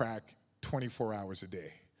doing crack 24 hours a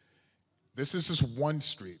day. This is just one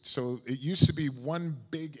street. So it used to be one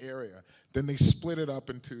big area. Then they split it up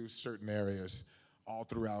into certain areas all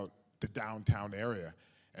throughout the downtown area.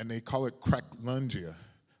 And they call it Cracklandia,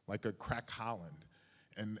 like a crack Holland.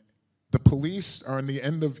 And the police are on the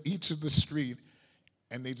end of each of the street,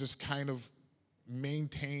 and they just kind of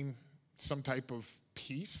maintain some type of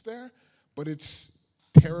peace there, but it's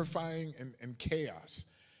terrifying and chaos.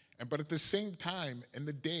 But at the same time, in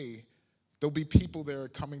the day, there'll be people there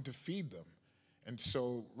coming to feed them. And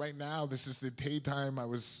so right now, this is the daytime. I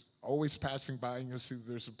was always passing by, and you'll see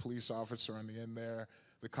there's a police officer on the end there,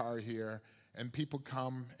 the car here, and people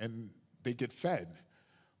come and they get fed.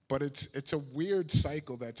 But it's a weird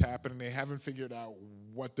cycle that's happening. They haven't figured out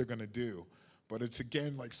what they're gonna do. But it's,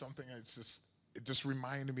 again, like something it just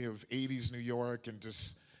reminded me of 80s New York, and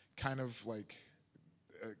just kind of like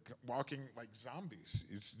walking like zombies.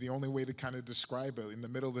 It's the only way to kind of describe it, in the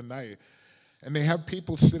middle of the night. And they have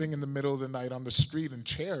people sitting in the middle of the night on the street in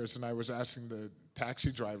chairs, and I was asking the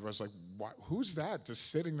taxi driver, I was like, who's that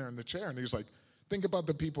just sitting there in the chair? And he was like, think about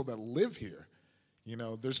the people that live here. You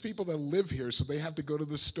know, there's people that live here, so they have to go to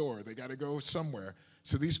the store. They got to go somewhere.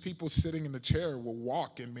 So these people sitting in the chair will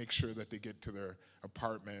walk and make sure that they get to their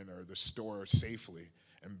apartment or the store safely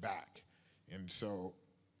and back. And so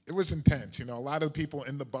it was intense. You know, a lot of people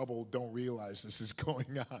in the bubble don't realize this is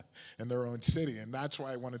going on in their own city. And that's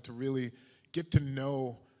why I wanted to really get to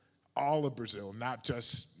know all of Brazil, not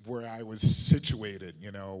just where I was situated,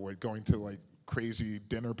 you know, with going to like crazy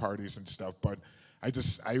dinner parties and stuff, but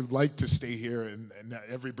I like to stay here, and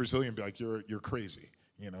every Brazilian be like, you're crazy,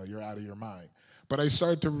 you know, you're out of your mind. But I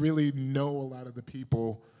started to really know a lot of the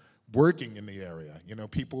people working in the area, you know,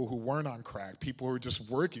 people who weren't on crack, people who were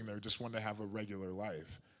just working there, just wanted to have a regular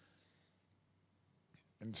life.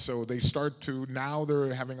 And so they now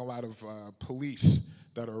they're having a lot of police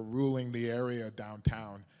that are ruling the area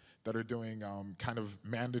downtown that are doing kind of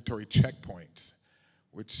mandatory checkpoints,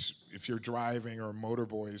 which if you're driving, or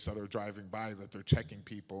motorboys that are driving by, that they're checking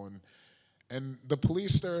people. And the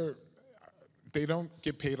police there, they don't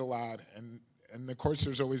get paid a lot, and of course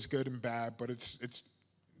there's always good and bad, but it's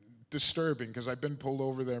disturbing, because I've been pulled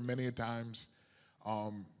over there many a times,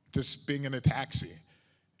 just being in a taxi,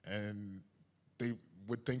 and they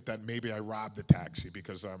would think that maybe I robbed the taxi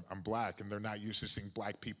because I'm black, and they're not used to seeing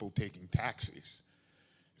black people taking taxis.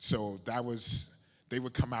 So they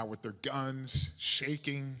would come out with their guns,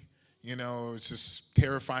 shaking, you know, it's just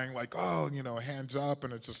terrifying, like, oh, you know, hands up,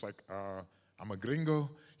 and it's just like, I'm a gringo,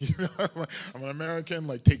 you know, I'm an American,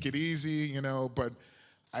 like, take it easy, you know, but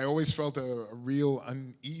I always felt a real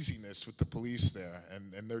uneasiness with the police there,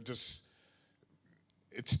 and they're just,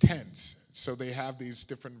 it's tense. So they have these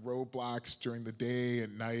different roadblocks during the day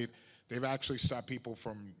and night. They've actually stopped people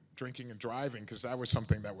from drinking and driving, because that was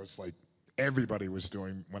something that was like, everybody was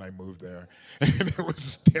doing when I moved there. And it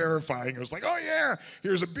was terrifying. It was like, oh yeah,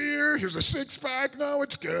 here's a beer, here's a six-pack, no,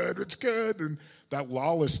 it's good. And that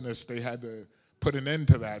lawlessness, they had to put an end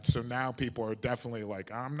to that. So now people are definitely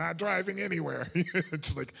like, I'm not driving anywhere.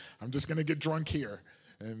 It's like, I'm just gonna get drunk here.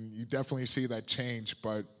 And you definitely see that change,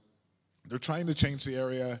 but they're trying to change the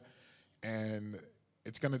area, and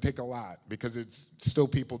it's gonna take a lot, because it's still,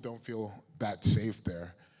 people don't feel that safe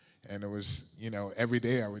there. And it was, you know, every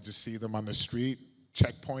day I would just see them on the street,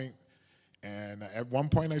 checkpoint. And at one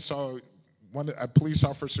point I saw a police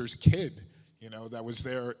officer's kid, you know, that was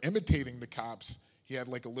there imitating the cops. He had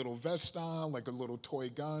like a little vest on, like a little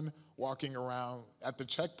toy gun, walking around at the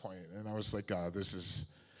checkpoint. And I was like, oh, this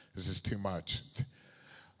is too much.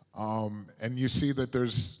 And you see that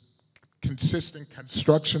there's consistent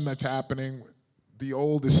construction that's happening. The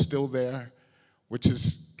old is still there, which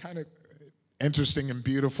is kind of interesting and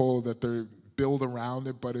beautiful that they're built around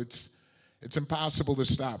it, but it's impossible to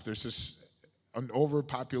stop. There's just an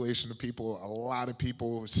overpopulation of people, a lot of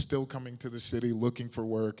people still coming to the city looking for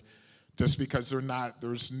work, just because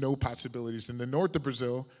there's no possibilities in the north of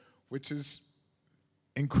Brazil, which is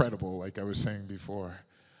incredible, like I was saying before.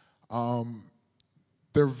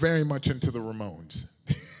 They're very much into the Ramones,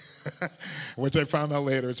 which I found out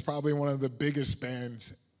later. It's probably one of the biggest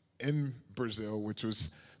bands in Brazil, which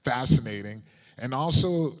was fascinating. And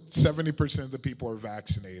also 70% of the people are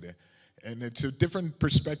vaccinated. And it's a different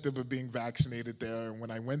perspective of being vaccinated there. And when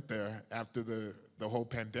I went there after the whole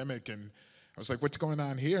pandemic, and I was like, what's going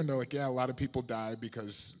on here? And they're like, yeah, a lot of people die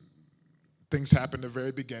because things happened at the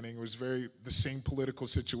very beginning. It was the same political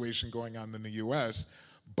situation going on in the US,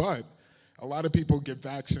 but a lot of people get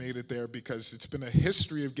vaccinated there because it's been a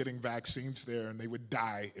history of getting vaccines there, and they would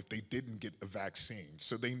die if they didn't get a vaccine.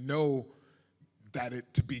 So they know that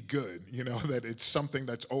it to be good, that it's something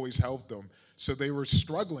that's always helped them. So they were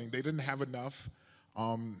struggling. They didn't have enough.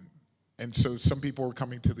 And so some people were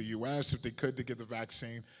coming to the US if they could to get the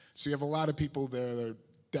vaccine. So you have a lot of people there that are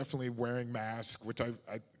definitely wearing masks, which it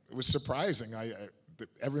was surprising.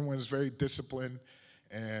 Everyone is very disciplined,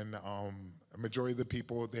 and a majority of the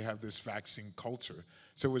people, they have this vaccine culture.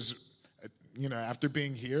 So it was, after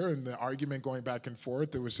being here and the argument going back and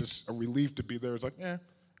forth, there was just a relief to be there. It's like, yeah,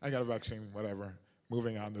 I got a vaccine, whatever.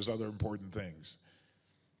 Moving on, there's other important things.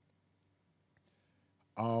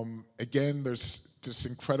 Again, there's just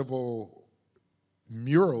incredible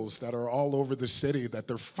murals that are all over the city that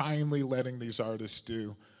they're finally letting these artists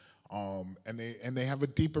do. And they have a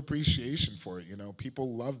deep appreciation for it.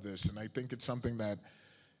 People love this, and I think it's something that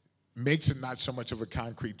makes it not so much of a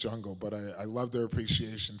concrete jungle, but I love their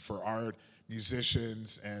appreciation for art,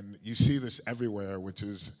 musicians, and you see this everywhere, which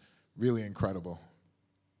is really incredible.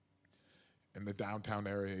 In the downtown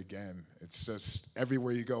area, again, it's just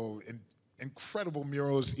everywhere you go, incredible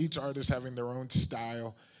murals, each artist having their own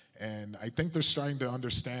style, and I think they're starting to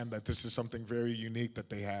understand that this is something very unique that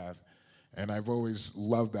they have. And I've always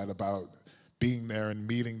loved that about being there and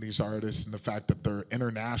meeting these artists, and the fact that they're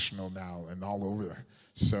international now and all over.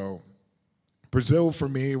 So Brazil for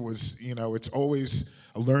me was, it's always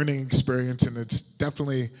a learning experience, and it's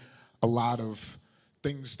definitely a lot of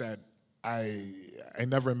things that I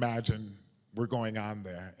never imagined were going on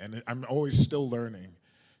there, and I'm always still learning.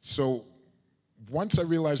 So once I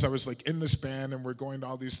realized I was like in this band and we're going to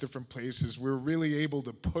all these different places, we were really able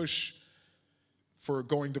to push for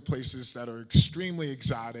going to places that are extremely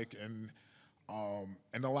exotic, and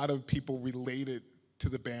a lot of people related to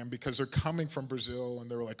the band because they're coming from Brazil, and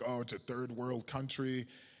they were like, oh, it's a third world country,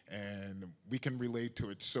 and we can relate to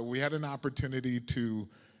it. So we had an opportunity to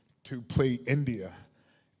play India.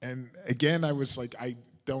 And again, I was like, I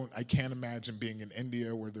can't imagine being in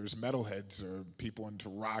India where there's metalheads or people into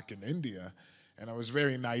rock in India. And I was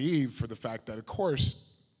very naive for the fact that, of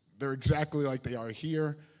course, they're exactly like they are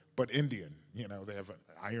here, but Indian. They have an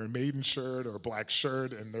Iron Maiden shirt or a black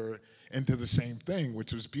shirt, and they're into the same thing,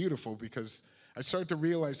 which was beautiful because I started to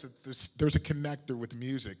realize that there's a connector with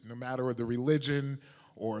music. No matter the religion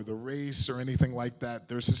or the race or anything like that,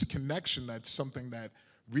 there's this connection that's something that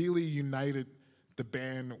really united the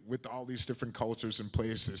band with all these different cultures and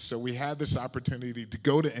places. So we had this opportunity to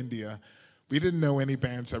go to India. We didn't know any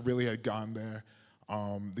bands that really had gone there.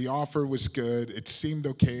 The offer was good. It seemed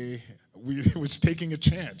okay. It was taking a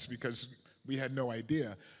chance because we had no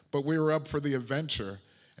idea. But we were up for the adventure.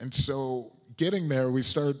 And so getting there, we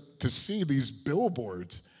started to see these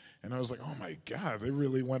billboards. And I was like, oh my God, they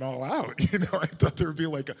really went all out. I thought there would be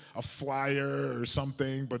like a flyer or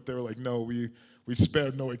something, but they were like, no, we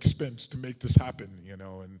spared no expense to make this happen,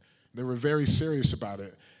 and they were very serious about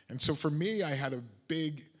it. And so for me, I had a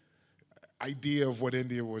big idea of what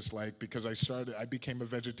India was like because I became a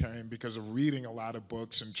vegetarian because of reading a lot of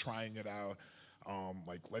books and trying it out.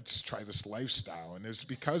 Like, let's try this lifestyle. And it's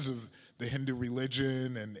because of the Hindu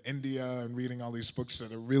religion and India and reading all these books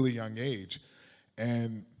at a really young age.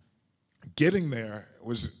 And getting there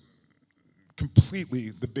was completely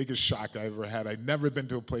the biggest shock I ever had. I'd never been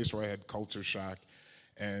to a place where I had culture shock.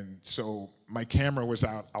 And so my camera was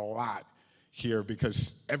out a lot here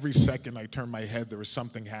because every second I turned my head, there was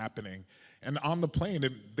something happening. And on the plane,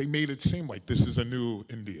 they made it seem like this is a new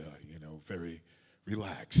India, very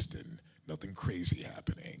relaxed and nothing crazy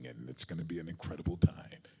happening, and it's going to be an incredible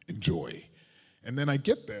time. Enjoy. And then I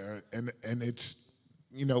get there, and it's,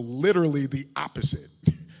 literally the opposite.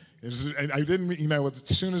 And I didn't,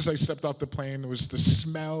 as soon as I stepped off the plane, it was the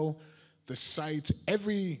smell, the sights,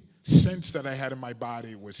 every sense that I had in my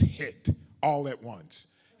body was hit all at once.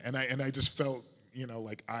 And I just felt,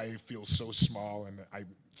 like I feel so small, and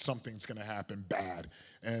something's going to happen bad.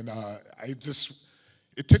 And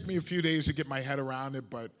it took me a few days to get my head around it,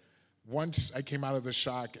 but once I came out of the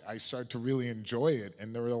shock, I started to really enjoy it,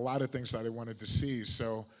 and there were a lot of things that I wanted to see.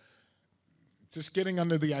 So just getting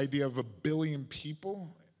under the idea of 1 billion people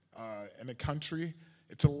in a country,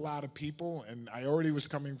 it's a lot of people, and I already was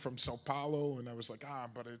coming from Sao Paulo, and I was like,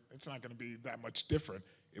 but it's not going to be that much different.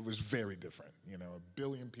 It was very different, 1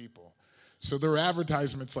 billion people. So there were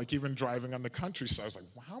advertisements, like even driving on the countryside. I was like,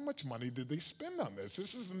 well, how much money did they spend on this?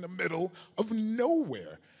 This is in the middle of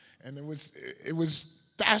nowhere. And it was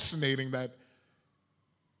fascinating that,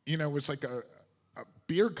 it was like a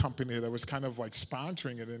beer company that was kind of like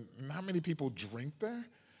sponsoring it, and not many people drink there.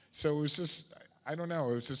 So it was just, I don't know,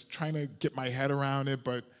 I was just trying to get my head around it,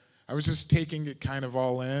 but I was just taking it kind of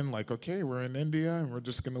all in, like, okay, we're in India, and we're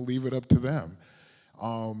just going to leave it up to them.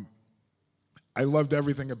 I loved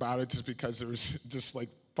everything about it just because there was just like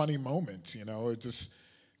funny moments, you know, it just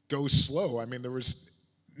goes slow. I mean, there was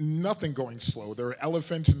nothing going slow. There were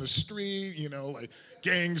elephants in the street, you know, like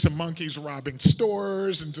gangs of monkeys robbing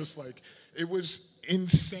stores, and just like, it was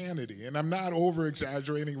insanity. And I'm not over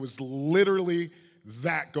exaggerating, it was literally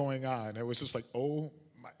that going on. It was just like, oh,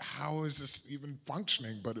 how is this even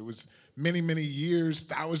functioning? But it was many, many years,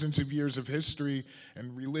 thousands of years of history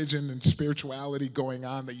and religion and spirituality going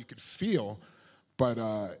on that you could feel, but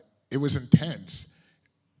it was intense.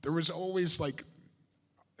 There was always like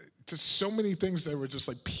just so many things that were just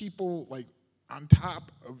like people like on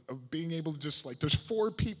top of being able to just like, there's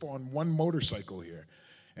 4 people on one motorcycle here.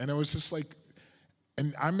 And it was just like,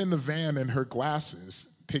 and I'm in the van in her glasses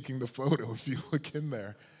taking the photo if you look in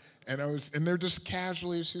there. And they're just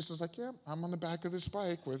casually, she's just like, yeah, I'm on the back of this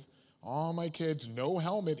bike with all my kids, no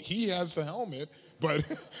helmet. He has the helmet, but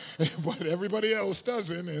but everybody else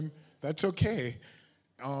doesn't, and that's okay.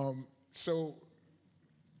 So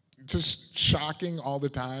just shocking all the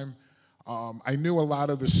time. I knew a lot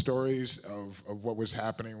of the stories of what was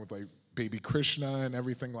happening with like baby Krishna and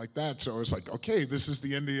everything like that. So I was like, okay, this is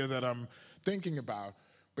the India that I'm thinking about.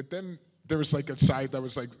 But then there was like a side that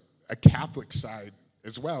was like a Catholic side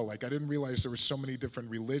as well. Like, I didn't realize there were so many different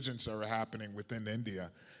religions that were happening within India.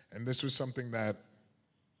 And this was something that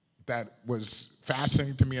was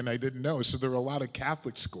fascinating to me, and I didn't know. So there were a lot of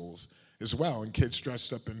Catholic schools as well, and kids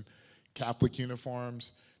dressed up in Catholic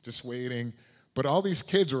uniforms, just waiting. But all these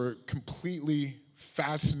kids were completely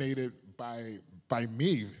fascinated by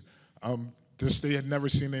me. They had never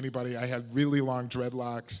seen anybody. I had really long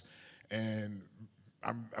dreadlocks, and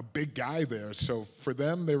I'm a big guy there. So for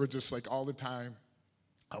them, they were just like all the time,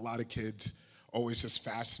 a lot of kids, always just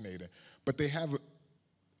fascinated. But they have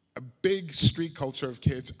a big street culture of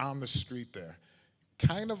kids on the street there.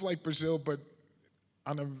 Kind of like Brazil, but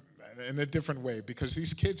in a different way, because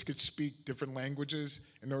these kids could speak different languages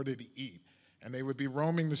in order to eat. And they would be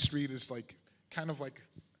roaming the street as like, kind of like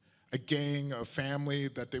a gang, a family,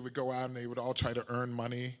 that they would go out and they would all try to earn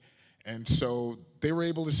money. And so they were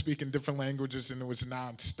able to speak in different languages, and it was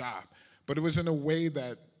nonstop. But it was in a way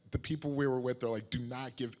that the people we were with, they're like, do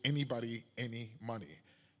not give anybody any money.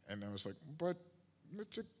 And I was like, but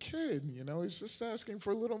it's a kid, you know, he's just asking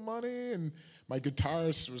for a little money. And my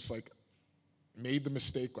guitarist was like, made the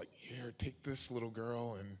mistake, like, here, take this little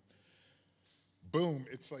girl, and boom,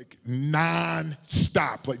 it's like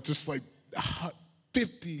non-stop, like just like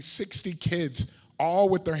 50, 60 kids, all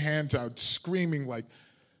with their hands out, screaming like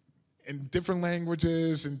in different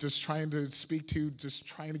languages and just trying to just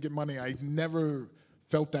trying to get money. I never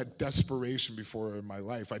felt that desperation before in my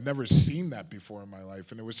life. I'd never seen that before in my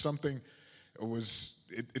life. And it was something,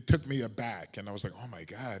 it took me aback. And I was like, oh my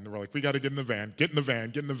God. And they were like, we got to get in the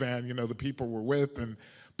van, you know, the people we're with.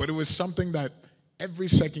 But it was something that every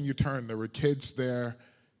second you turned, there were kids there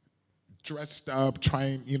dressed up,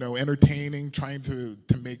 trying, you know, entertaining, trying to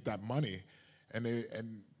make that money. And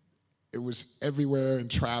it was everywhere in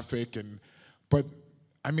traffic. But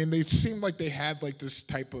I mean, they seemed like they had like this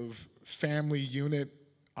type of family unit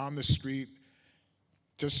on the street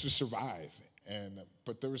just to survive.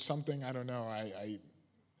 But there was something, I don't know,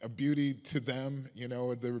 a beauty to them, you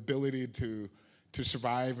know, their ability to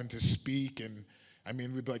survive and to speak. And I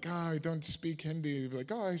mean, we'd be like, oh, I don't speak Hindi. We'd be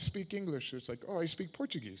like, oh, I speak English. It's like, oh, I speak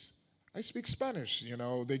Portuguese. I speak Spanish. You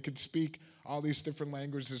know, they could speak all these different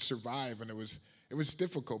languages to survive. And it was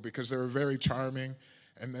difficult because they were very charming.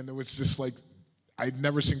 And then it was just like, I'd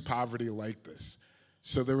never seen poverty like this.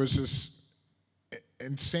 So there was this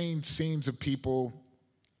insane scenes of people,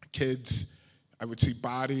 kids. I would see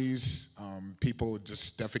bodies, people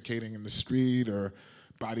just defecating in the street, or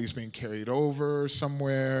bodies being carried over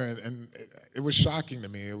somewhere, and it was shocking to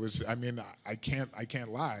me. It was, I mean, I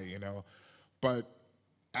can't lie, you know. But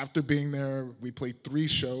after being there, we played 3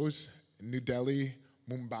 shows in New Delhi,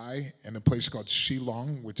 Mumbai, and a place called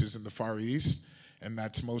Shillong, which is in the Far East, and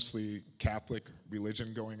that's mostly Catholic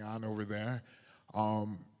religion going on over there.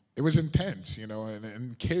 It was intense, you know,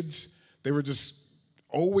 and kids, they were just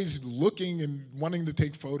always looking and wanting to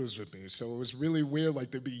take photos with me. So it was really weird,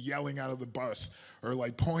 like they'd be yelling out of the bus or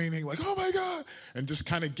like pointing, like, oh my God, and just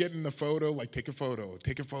kind of getting the photo, like take a photo,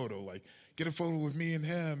 like get a photo with me and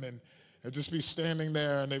him. And I'd just be standing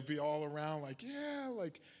there and they'd be all around like, yeah,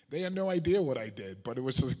 like they had no idea what I did, but it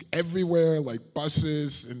was like everywhere, like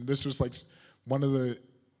buses. And this was like one of the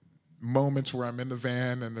moments where I'm in the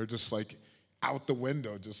van and they're just like out the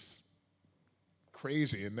window, just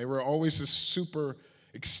crazy. And they were always just super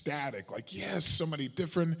ecstatic, like, yes, somebody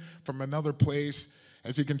different from another place.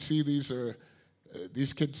 As you can see,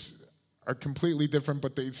 these kids are completely different,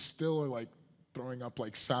 but they still are like throwing up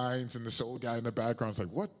like signs, and this old guy in the background is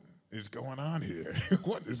like, what is going on here?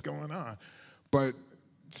 What is going on? But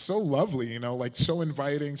so lovely, like so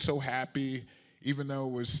inviting, so happy, even though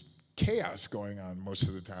it was chaos going on most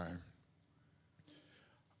of the time.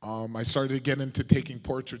 I started to get into taking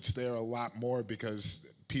portraits there a lot more because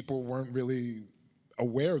people weren't really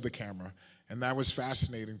aware of the camera, and that was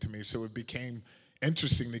fascinating to me. So it became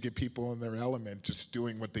interesting to get people in their element, just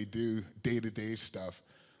doing what they do, day-to-day stuff,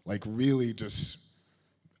 like really just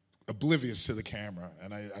oblivious to the camera.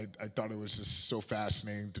 And I thought it was just so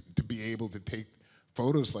fascinating to be able to take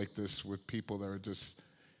photos like this with people that are just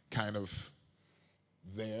kind of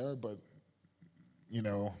there, but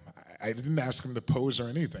I didn't ask him to pose or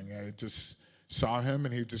anything. I just saw him,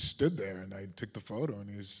 and he just stood there, and I took the photo, and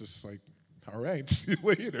he was just like, all right, see you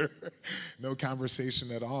later. No conversation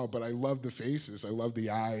at all, but I love the faces. I love the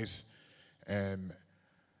eyes. And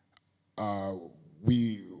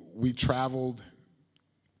we traveled.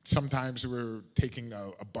 Sometimes we were taking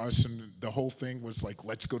a bus, and the whole thing was like,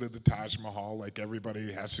 let's go to the Taj Mahal, like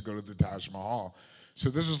everybody has to go to the Taj Mahal. So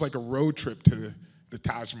this was like a road trip to the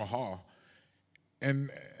Taj Mahal. And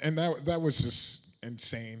that was just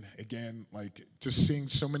insane. Again, like just seeing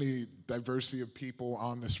so many diversity of people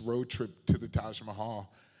on this road trip to the Taj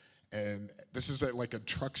Mahal. And this is at like a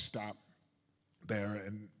truck stop there,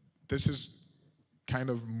 and this is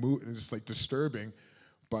kind of it's like disturbing,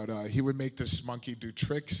 but he would make this monkey do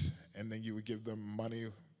tricks, and then you would give them money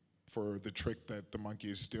for the trick that the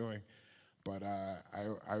monkey is doing. But I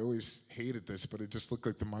always hated this, but it just looked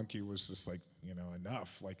like the monkey was just like,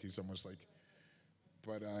 enough. Like he's almost like,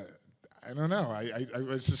 but I don't know. I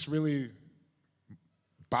was just really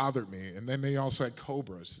bothered me. And then they also had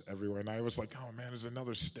cobras everywhere, and I was like, oh man, there's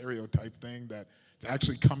another stereotype thing that's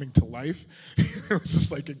actually coming to life. It was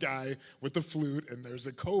just like a guy with a flute, and there's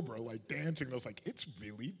a cobra like dancing. And I was like, it's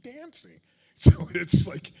really dancing. So it's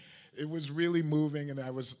like, it was really moving, and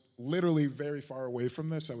I was literally very far away from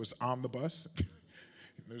this. I was on the bus.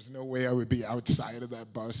 There's no way I would be outside of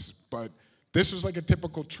that bus, but this was like a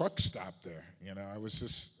typical truck stop there.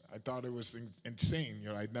 I thought it was insane.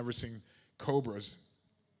 I'd never seen cobras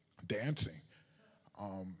dancing.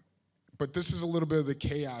 But this is a little bit of the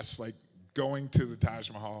chaos, like going to the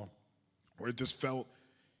Taj Mahal, where it just felt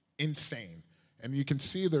insane. And you can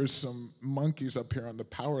see there's some monkeys up here on the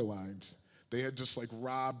power lines. They had just like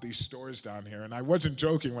robbed these stores down here. And I wasn't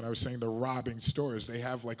joking when I was saying they're robbing stores. They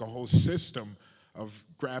have like a whole system of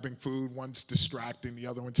grabbing food. One's distracting, the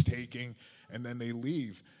other one's taking, and then they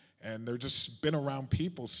leave. And they're just been around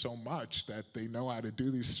people so much that they know how to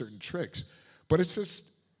do these certain tricks. But it's just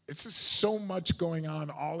so much going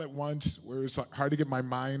on all at once where it's hard to get my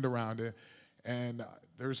mind around it. And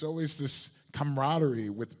there's always this camaraderie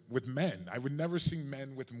with men. I would never see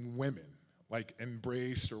men with women, like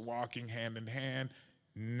embraced or walking hand in hand.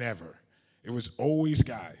 Never. It was always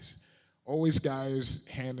guys. Always guys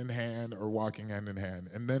hand in hand or walking hand in hand.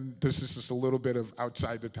 And then this is just a little bit of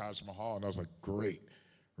outside the Taj Mahal, and I was like, great.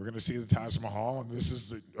 We're going to see the Taj Mahal, and this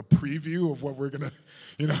is a preview of what we're going to,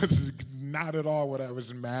 this is not at all what I was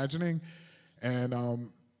imagining. And,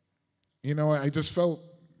 I just felt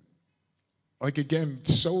like, again,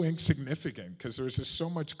 so insignificant because there was just so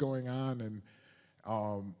much going on and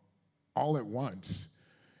all at once.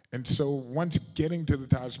 And so once getting to the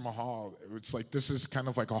Taj Mahal, it's like this is kind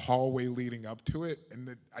of like a hallway leading up to it,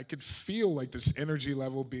 and I could feel like this energy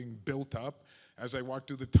level being built up as I walked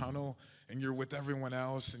through the tunnel, and you're with everyone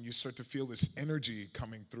else, and you start to feel this energy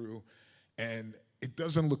coming through, and it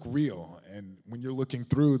doesn't look real. And when you're looking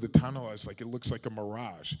through the tunnel, it's like it looks like a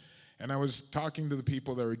mirage. And I was talking to the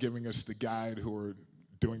people that were giving us the guide who were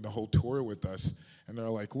doing the whole tour with us, and they're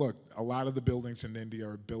like, look, a lot of the buildings in India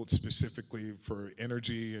are built specifically for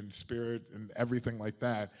energy and spirit and everything like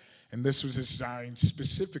that, and this was designed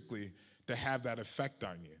specifically to have that effect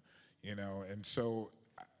on you, and so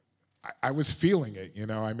I was feeling it,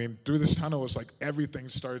 through this tunnel, it was like everything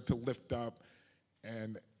started to lift up,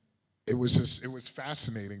 and it was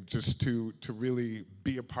fascinating just to really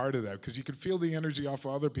be a part of that, because you could feel the energy off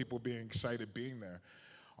of other people being excited being there.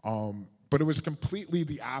 But it was completely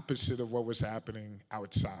the opposite of what was happening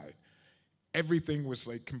outside. Everything was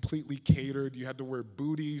like completely catered. You had to wear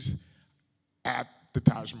booties at the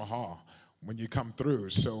Taj Mahal when you come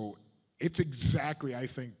through. So it's exactly, I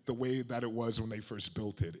think, the way that it was when they first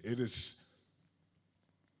built it. It is,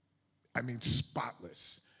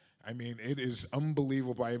 spotless. I mean, it is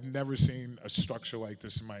unbelievable. I have never seen a structure like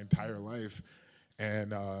this in my entire life.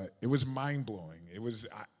 And it was mind-blowing. It was,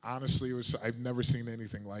 honestly, I've never seen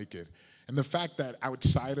anything like it. And the fact that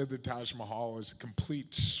outside of the Taj Mahal is a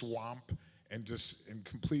complete swamp and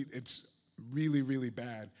it's really, really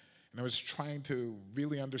bad. And I was trying to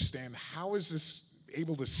really understand, how is this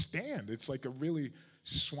able to stand? It's like a really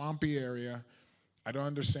swampy area. I don't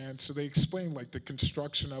understand. So they explained like the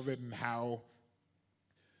construction of it and how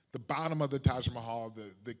the bottom of the Taj Mahal,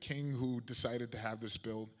 the king who decided to have this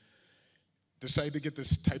built, decided to get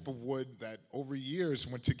this type of wood that over years,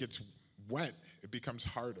 once it gets wet, it becomes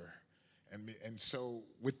harder. And so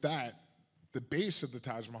with that, the base of the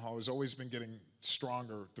Taj Mahal has always been getting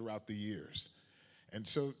stronger throughout the years. And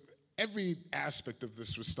so every aspect of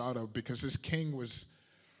this was thought of, because this king was,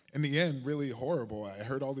 in the end, really horrible. I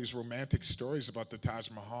heard all these romantic stories about the Taj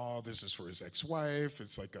Mahal. This is for his ex-wife.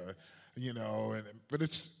 It's like a, but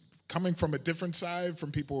it's coming from a different side,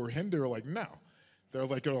 from people who are Hindu, are like, no. There are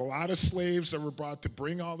a lot of slaves that were brought to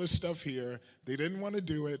bring all this stuff here. They didn't want to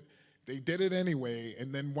do it. They did it anyway.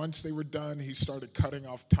 And then once they were done, he started cutting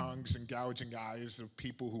off tongues and gouging eyes of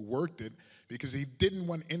people who worked it, because he didn't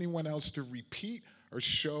want anyone else to repeat or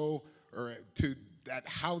show or to that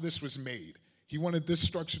how this was made. He wanted this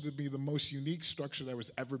structure to be the most unique structure that was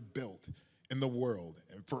ever built in the world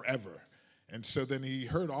and forever. And so then he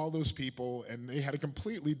heard all those people, and they had a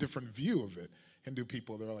completely different view of it. Hindu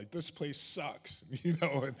people, they're like, this place sucks, and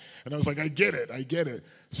I was like, I get it.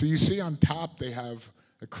 So you see on top they have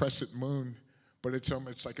a crescent moon, but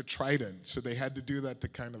it's like a trident. So they had to do that to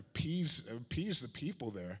kind of appease the people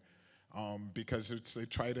there, because the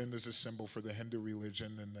trident is a symbol for the Hindu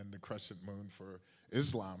religion, and then the crescent moon for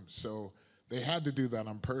Islam. So they had to do that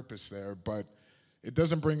on purpose there, but it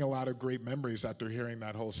doesn't bring a lot of great memories after hearing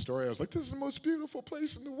that whole story. I was like, this is the most beautiful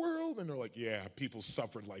place in the world. And they're like, yeah, people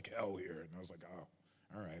suffered like hell here. And I was like, oh,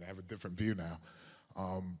 all right, I have a different view now.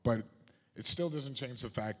 But it still doesn't change the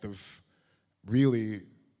fact of really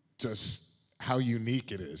just how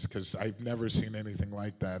unique it is, because I've never seen anything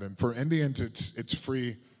like that. And for Indians, it's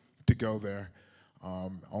free to go there.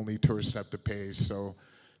 Only tourists have to pay. So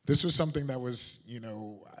this was something that was,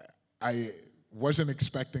 I wasn't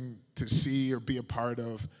expecting to see or be a part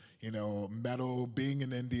of, metal, being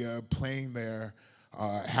in India, playing there,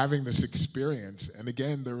 having this experience. And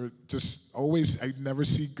again, there were just always, I'd never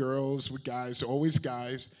see girls with guys, always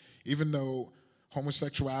guys, even though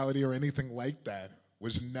homosexuality or anything like that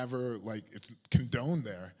was never it's condoned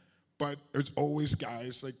there. But there's always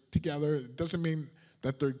guys together. It doesn't mean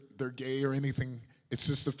that they're gay or anything. It's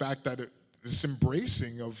just the fact that this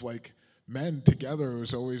embracing of men together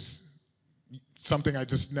was always something I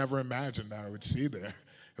just never imagined that I would see there.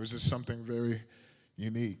 It was just something very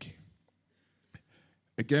unique.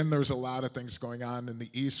 Again, there's a lot of things going on. In the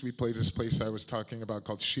east, we played this place I was talking about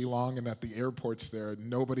called Shillong, and at the airports there,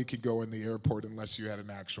 nobody could go in the airport unless you had an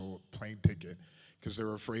actual plane ticket, because they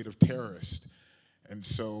were afraid of terrorists. And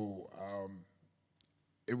so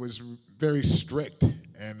it was very strict,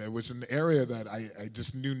 and it was an area that I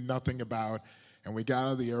just knew nothing about. And we got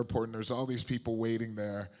out of the airport, and there's all these people waiting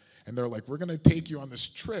there. And they're like, we're going to take you on this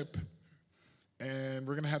trip, and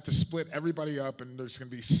we're going to have to split everybody up, and there's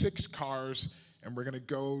going to be 6 cars, and we're going to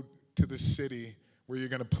go to the city where you're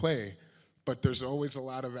going to play. But there's always a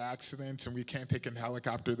lot of accidents, and we can't take a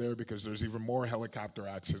helicopter there because there's even more helicopter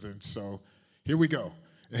accidents. So here we go.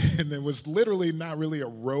 And it was literally not really a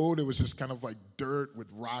road. It was just kind of like dirt with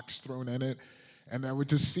rocks thrown in it. And I would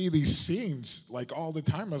just see these scenes all the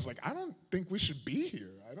time. I was like, I don't think we should be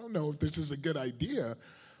here. I don't know if this is a good idea.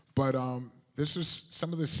 But this was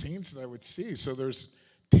some of the scenes that I would see. So there's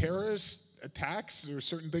terrorist attacks. There are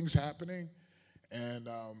certain things happening. And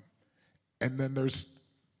then there's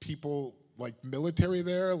people military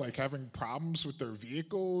there, having problems with their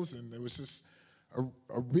vehicles. And it was just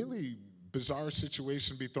a really bizarre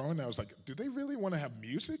situation to be thrown in. I was like, do they really want to have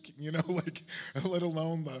music? Let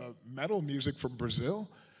alone the metal music from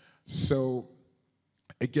Brazil. So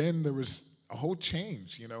again, there was a whole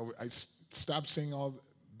change. I stopped seeing all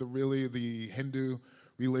the Hindu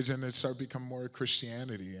religion. It started becoming more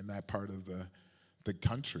Christianity in that part of the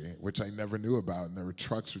country, which I never knew about. And there were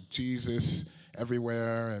trucks with Jesus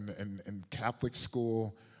everywhere, and Catholic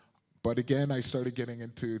school. But again, I started getting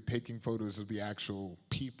into taking photos of the actual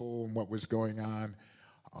people and what was going on.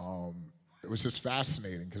 It was just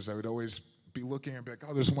fascinating, because I would always be looking and be like,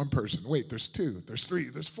 oh, there's one person. Wait, there's 2, there's 3,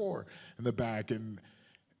 there's 4 in the back. And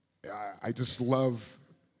I just love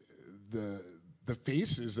the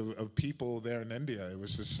faces of people there in India. It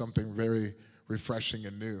was just something very refreshing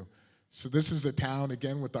and new. So this is a town,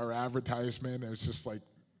 again, with our advertisement. It was just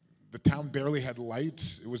the town barely had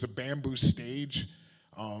lights. It was a bamboo stage.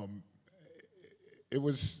 It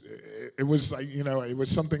was like, you know, it was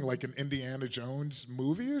something like an Indiana Jones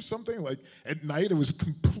movie or something. Like at night it was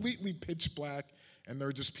completely pitch black, and there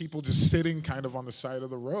were just people just sitting kind of on the side of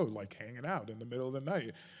the road, like hanging out in the middle of the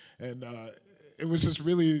night. And it was just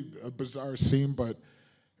really a bizarre scene, but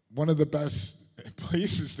one of the best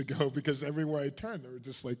places to go, because everywhere I turned there were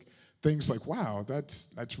just like things like, wow,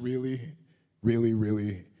 that's really, really,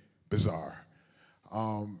 really bizarre.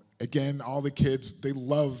 Again, all the kids, they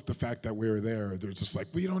loved the fact that we were there. They're just like,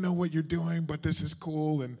 we don't know what you're doing, but this is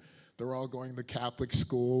cool. And they're all going to Catholic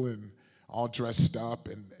school and all dressed up.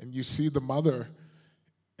 And you see the mother,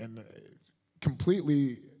 and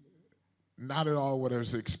completely not at all what I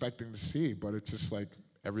was expecting to see, but it's just like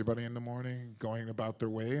everybody in the morning going about their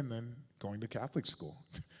way and then going to Catholic school.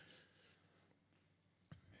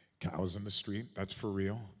 Cows in the street, that's for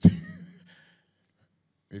real.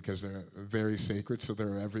 Because they're very sacred, so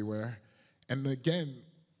they're everywhere. And again,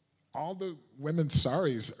 all the women's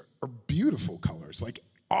saris are beautiful colors. Like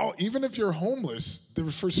even if you're homeless,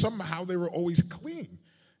 somehow they were always clean.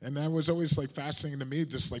 And that was always like fascinating to me,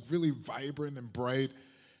 just like really vibrant and bright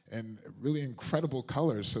and really incredible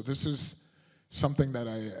colors. So this is something that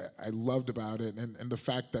I loved about it. And the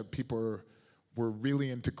fact that people were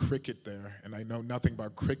really into cricket there. And I know nothing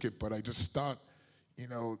about cricket, but I just thought, you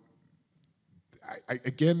know,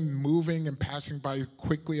 again, moving and passing by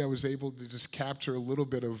quickly, I was able to just capture a little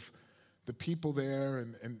bit of the people there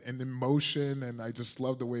and emotion, and I just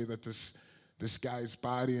love the way that this guy's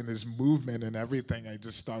body and his movement and everything, I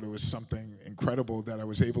just thought it was something incredible that I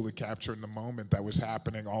was able to capture in the moment that was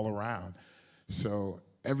happening all around. So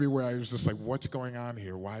everywhere I was just like, what's going on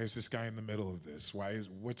here? Why is this guy in the middle of this?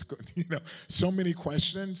 You know, so many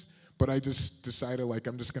questions, but I just decided, like,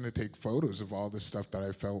 I'm just gonna take photos of all this stuff that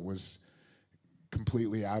I felt was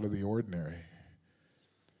completely out of the ordinary.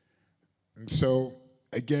 And so,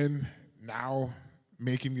 again, now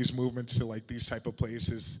making these movements to like these type of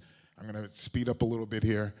places, I'm gonna speed up a little bit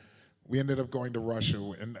here. We ended up going to Russia,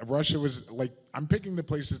 and Russia was like, I'm picking the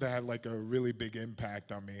places that had like a really big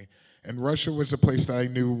impact on me. And Russia was a place that I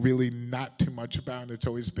knew really not too much about, and it's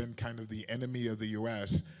always been kind of the enemy of the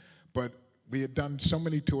US. But we had done so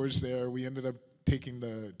many tours there. We ended up taking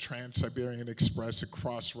the Trans-Siberian Express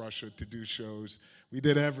across Russia to do shows. We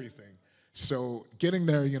did everything. So getting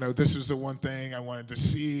there, you know, this is the one thing I wanted to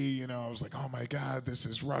see. You know, I was like, oh my God, this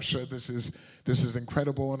is Russia. This is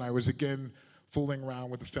incredible. And I was, again, fooling around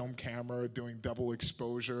with the film camera, doing double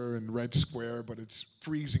exposure and red square, but it's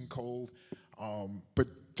freezing cold. But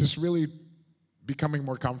just really becoming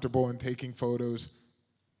more comfortable and taking photos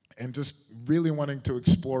and just really wanting to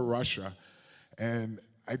explore Russia. And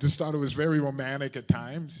I just thought it was very romantic at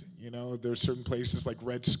times. You know, there's certain places like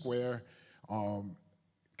Red Square,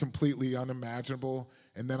 completely unimaginable.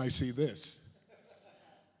 And then I see this.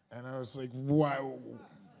 And I was like, wow,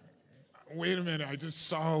 wait a minute, I just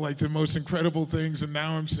saw like the most incredible things, and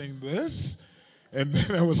now I'm seeing this? And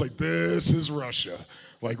then I was like, this is Russia.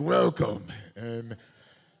 Like, welcome. And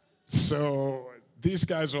so these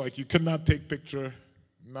guys are like, you could not take picture,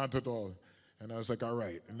 not at all. And I was like, all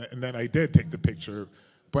right. And then I did take the picture.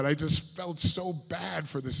 But I just felt so bad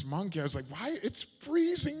for this monkey. I was like, why? It's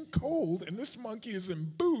freezing cold, and this monkey is in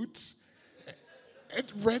boots at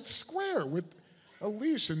Red Square with a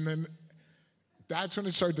leash. And then that's when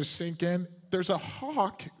it started to sink in. There's a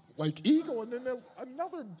hawk, like eagle, and then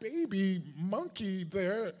another baby monkey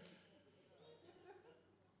there.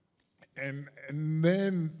 And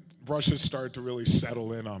then Russia started to really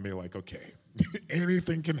settle in on me, like, okay,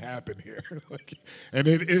 anything can happen here. Like, and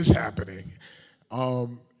it is happening.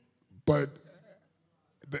 So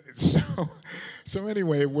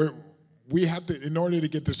anyway, we had to, in order to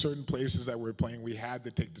get to certain places that we're playing, we had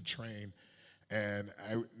to take the train. And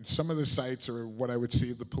some of the sites are what I would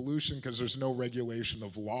see, the pollution, because there's no regulation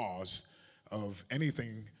of laws of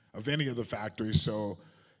anything, of any of the factories. So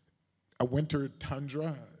a winter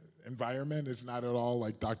tundra environment is not at all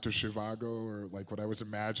like Dr. Zhivago or like what I was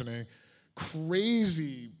imagining.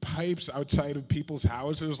 Crazy pipes outside of people's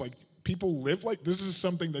houses, like people live like, this is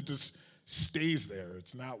something that just stays there.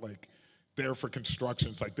 It's not like there for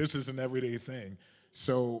construction. It's like, this is an everyday thing.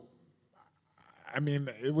 So, I mean,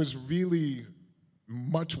 it was really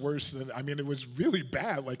much worse than, I mean, it was really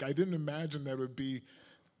bad. Like, I didn't imagine that it would be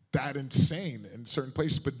that insane in certain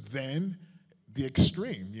places. But then the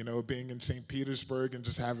extreme, you know, being in St. Petersburg and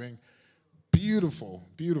just having beautiful,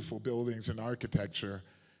 beautiful buildings and architecture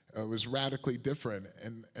was radically different.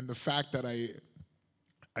 And the fact that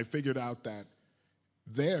I figured out that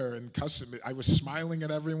there in custom, I was smiling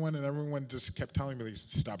at everyone, and everyone just kept telling me,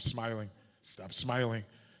 stop smiling,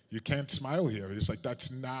 you can't smile here. He's like,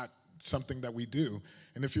 that's not something that we do.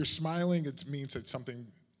 And if you're smiling, it means that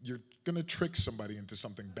you're going to trick somebody into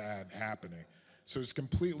something bad happening. So it's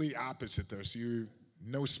completely opposite there. So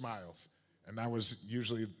no smiles. And that was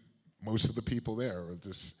usually most of the people there were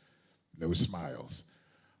just no smiles.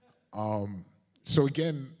 So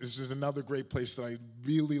again, this is another great place that I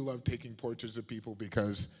really love taking portraits of people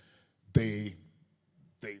because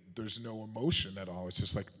there's no emotion at all. It's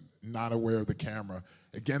just like not aware of the camera.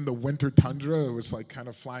 Again, the winter tundra, it was like kind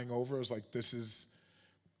of flying over. It was like, this is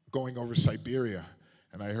going over Siberia.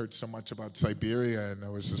 And I heard so much about Siberia, and I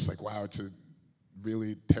was just like, wow, it's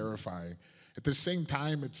really terrifying. At the same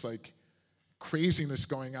time, it's like craziness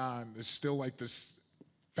going on. There's still like this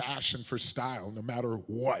fashion for style, no matter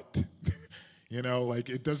what. You know, like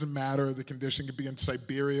it doesn't matter. The condition could be in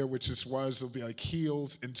Siberia, which this was. It'll be like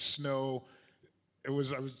heels and snow. It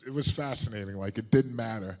was fascinating. Like it didn't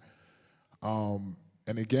matter. And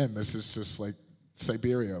again, this is just like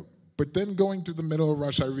Siberia. But then going through the middle of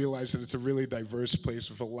Russia, I realized that it's a really diverse place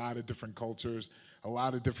with a lot of different cultures, a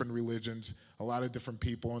lot of different religions, a lot of different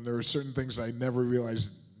people, and there were certain things I never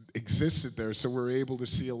realized existed there. So we're able to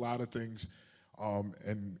see a lot of things.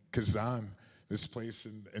 And Kazan, this place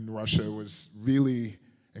in Russia, was really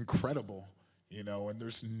incredible, you know, and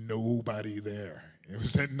there's nobody there. It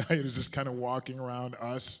was at night, it was just kind of walking around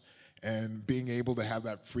us and being able to have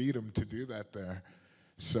that freedom to do that there.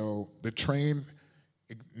 So the train,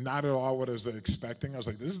 not at all what I was expecting. I was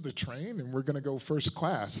like, this is the train, and we're going to go first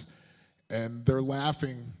class. And they're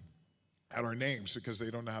laughing at our names because they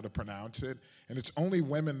don't know how to pronounce it. And it's only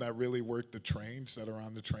women that really work the trains, that are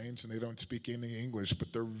on the trains, and they don't speak any English,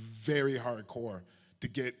 but they're very hardcore to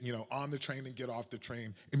get, you know, on the train and get off the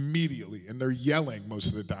train immediately. And they're yelling most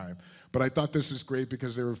of the time. But I thought this was great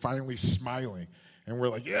because they were finally smiling. And we're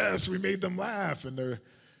like, yes, we made them laugh. And they're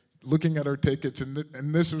looking at our tickets, and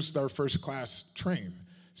this was our first class train.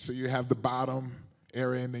 So you have the bottom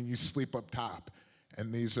area, and then you sleep up top.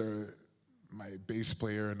 And these are my bass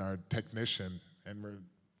player and our technician, and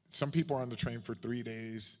some people are on the train for 3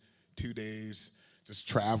 days, 2 days, just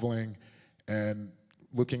traveling and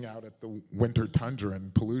looking out at the winter tundra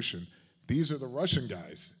and pollution. These are the Russian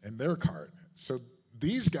guys in their cart. So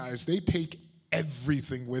these guys, they take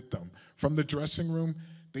everything with them. From the dressing room,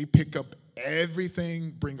 they pick up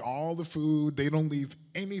everything, bring all the food. They don't leave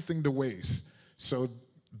anything to waste. So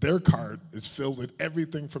their cart is filled with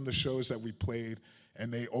everything from the shows that we played,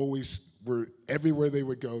 and they always were, everywhere they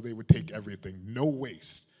would go, they would take everything, no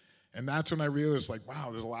waste. And that's when I realized, like,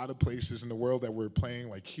 wow, there's a lot of places in the world that we're playing,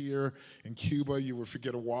 like here in Cuba, you would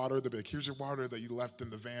forget a water, they'd be like, here's your water that you left in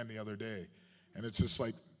the van the other day. And it's just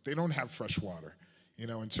like, they don't have fresh water, you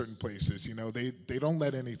know, in certain places, you know, they don't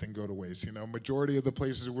let anything go to waste, you know. Majority of the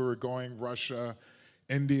places we were going, Russia,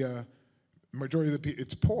 India, majority of the people,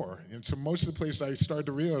 it's poor. And so most of the places I started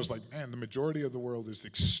to realize, like, man, the majority of the world is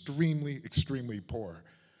extremely, extremely poor.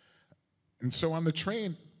 And so on the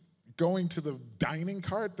train, going to the dining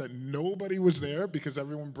cart, that nobody was there because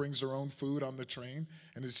everyone brings their own food on the train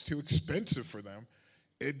and it's too expensive for them.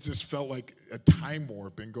 It just felt like a time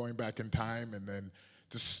warp and going back in time, and then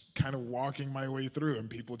just kind of walking my way through and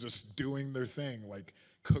people just doing their thing, like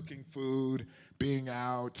cooking food, being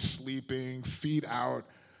out, sleeping, feet out.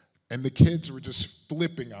 And the kids were just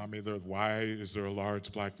flipping on me. They're like, why is there a large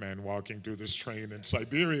black man walking through this train in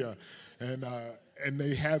Siberia? And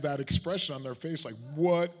they had that expression on their face, like,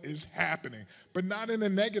 what is happening? But not in a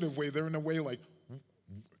negative way. They're in a way like,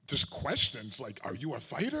 just questions, like, are you a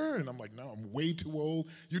fighter? And I'm like, no, I'm way too old.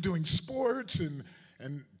 You're doing sports.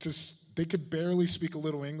 And just, they could barely speak a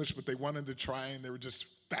little English, but they wanted to try, and they were just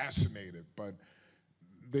fascinated. But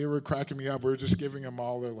they were cracking me up. We were just giving them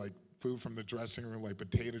all their, like, food from the dressing room, like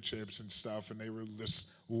potato chips and stuff, and they were just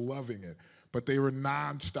loving it. But they were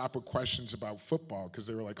nonstop with questions about football, because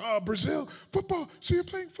they were like, oh, Brazil, football, so you're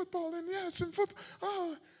playing football, and yes, and football,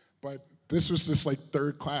 oh. But this was just like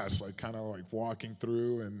third class, like kind of like walking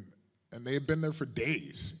through, and they had been there for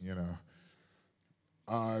days, you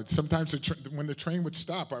know. Sometimes when the train would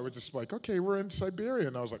stop, I would just be like, okay, we're in Siberia.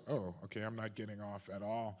 And I was like, oh, okay, I'm not getting off at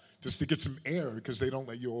all, just to get some air, because they don't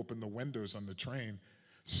let you open the windows on the train.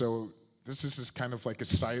 So this is just kind of like a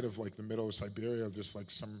sight of like the middle of Siberia, just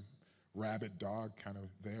like some rabid dog kind of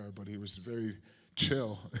there, but he was very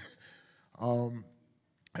chill.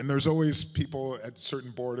 And there's always people at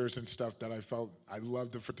certain borders and stuff that I felt, I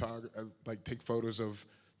love the like take photos of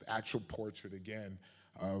the actual portrait again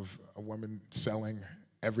of a woman selling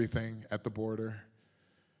everything at the border.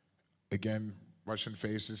 Again, Russian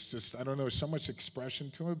faces, just, I don't know, so much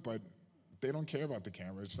expression to it, but they don't care about the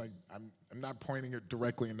camera. It's like, I'm not pointing it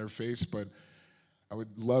directly in their face, but I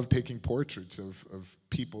would love taking portraits of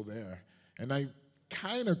people there. And I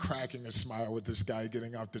kind of cracking a smile with this guy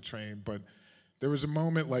getting off the train, but there was a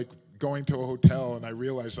moment like going to a hotel and I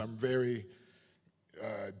realized I'm very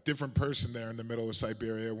different person there in the middle of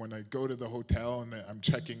Siberia. When I go to the hotel and I'm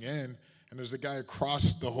checking in, and there's a guy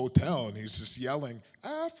across the hotel and he's just yelling,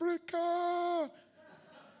 Africa,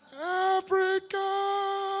 Africa.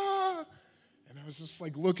 And I was just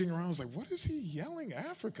like looking around, I was like, what is he yelling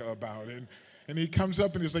Africa about? And he comes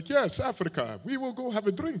up and he's like, yes, Africa, we will go have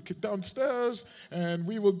a drink downstairs and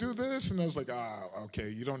we will do this. And I was like, okay,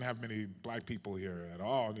 you don't have many black people here at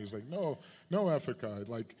all. And he's like, no, Africa.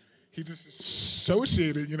 Like, he just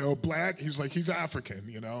associated, black, he's like, he's African,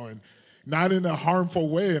 and not in a harmful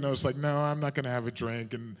way. And I was like, no, I'm not gonna have a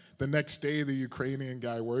drink. And the next day, the Ukrainian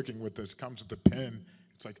guy working with us comes with a pen,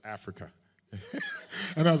 it's like, Africa.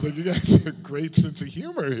 And I was like, you guys have a great sense of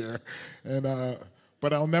humor here. And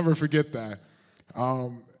but I'll never forget that.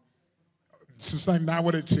 It's just like not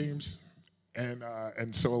what it seems.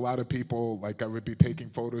 And so a lot of people, like I would be taking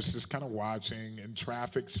photos, just kind of watching, in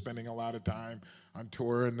traffic, spending a lot of time on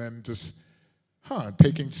tour, and then just,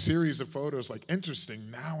 taking series of photos, like,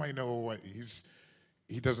 interesting, now I know what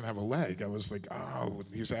he doesn't have a leg. I was like, oh,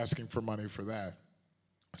 he's asking for money for that.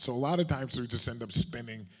 So a lot of times we just end up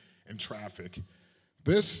spinning in traffic.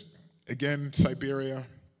 This, again, Siberia,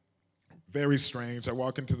 very strange. I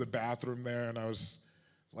walk into the bathroom there and I was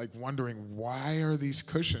like wondering, why are these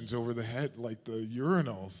cushions over the head like the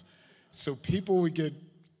urinals? So people would get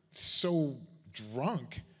so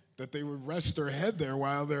drunk that they would rest their head there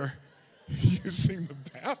while they're using the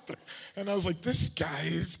bathroom. And I was like, this guy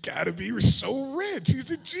has got to be so rich. He's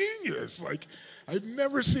a genius. Like, I've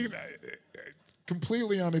never seen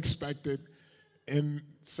completely unexpected in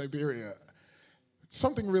Siberia.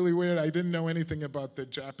 Something really weird, I didn't know anything about the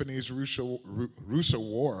Japanese-Russo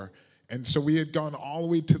War. And so we had gone all the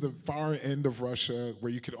way to the far end of Russia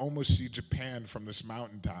where you could almost see Japan from this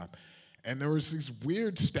mountaintop. And there was these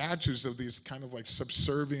weird statues of these kind of like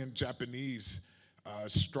subservient Japanese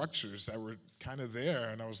structures that were kind of there.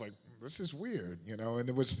 And I was like, this is weird, And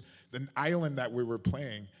it was the island that we were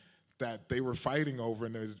playing that they were fighting over,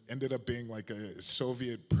 and it ended up being like a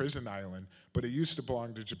Soviet prison island, but it used to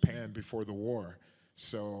belong to Japan before the war.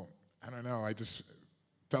 So I don't know, I just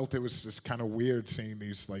felt it was just kind of weird seeing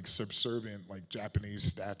these like subservient like Japanese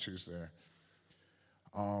statues there.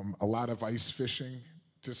 A lot of ice fishing,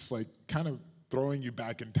 just like kind of throwing you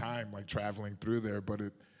back in time, like traveling through there. But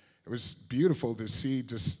it was beautiful to see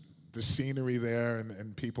just the scenery there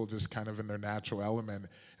and people just kind of in their natural element.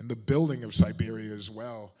 And the building of Siberia as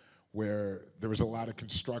well, where there was a lot of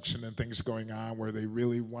construction and things going on where they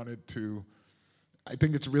really wanted to, I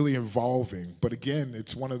think it's really evolving. But again,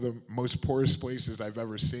 it's one of the most poorest places I've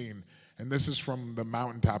ever seen. And this is from the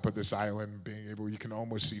mountaintop of this island, being able, you can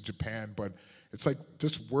almost see Japan, but it's like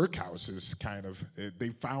just workhouses kind of. They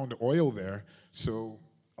found oil there, so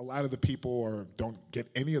a lot of the people don't get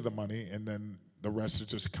any of the money, and then the rest are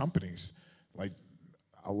just companies, like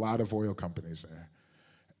a lot of oil companies there.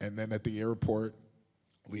 And then at the airport,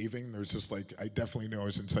 leaving, there's just like, I definitely know I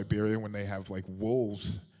was in Siberia when they have like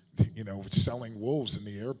wolves, selling wolves in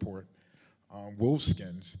the airport, wolf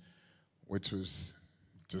skins, which was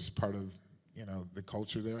just part of, the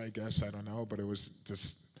culture there, I guess, I don't know, but it was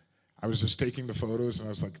just, I was just taking the photos and I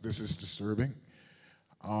was like, this is disturbing.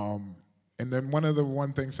 And then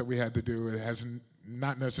one things that we had to do, it has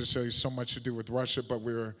not necessarily so much to do with Russia, but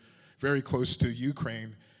we were very close to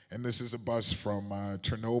Ukraine, and this is a bus from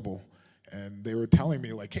Chernobyl. And they were telling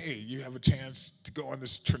me, like, hey, you have a chance to go on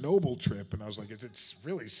this Chernobyl trip. And I was like, is it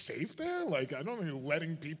really safe there? Like, I don't know,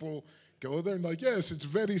 letting people go there. And like, yes, it's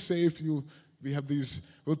very safe. We'll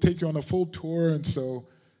take you on a full tour. And so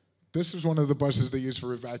this is one of the buses they use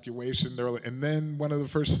for evacuation. And then one of the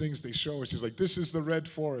first things they show us is like, this is the Red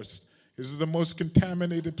Forest. This is the most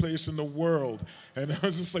contaminated place in the world. And I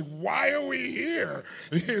was just like, why are we here?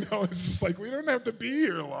 It's just like, we don't have to be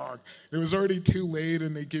here long. It was already too late,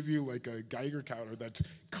 and they give you like a Geiger counter that's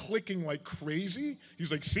clicking like crazy.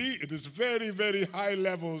 He's like, see, it is very, very high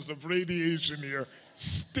levels of radiation here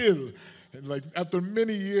still. And like after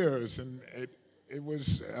many years, and it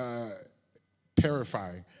was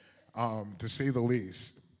terrifying, to say the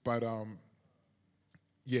least. But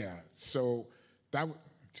yeah, so that.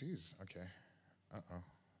 Jeez, okay.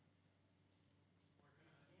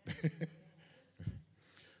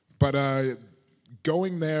 But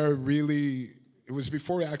going there really, it was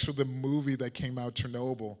before actually the movie that came out,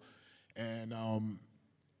 Chernobyl, and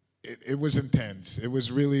it was intense. It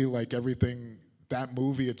was really like everything, that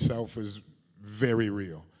movie itself was very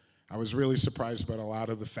real. I was really surprised about a lot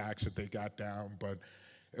of the facts that they got down, but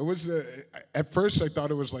It was, at first I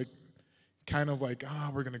thought it was like, kind of like,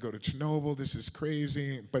 we're going to go to Chernobyl, this is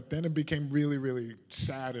crazy. But then it became really, really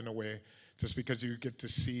sad in a way, just because you get to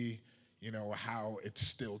see, how it's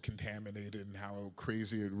still contaminated and how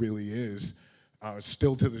crazy it really is,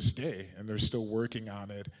 still to this day, and they're still working on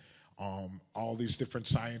it. All these different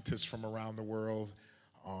scientists from around the world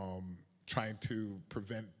trying to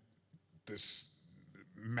prevent this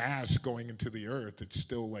mass going into the earth. It's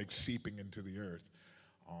still like seeping into the earth.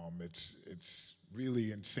 It's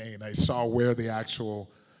really insane. I saw where the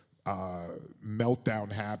actual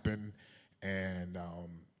meltdown happened, and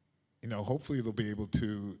hopefully they'll be able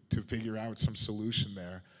to figure out some solution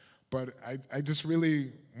there. But I just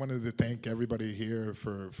really wanted to thank everybody here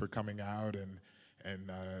for coming out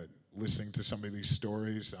and listening to some of these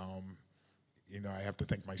stories. I have to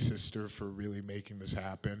thank my sister for really making this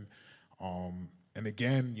happen. And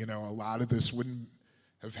again, a lot of this wouldn't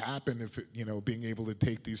have happened if being able to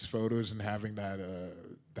take these photos and having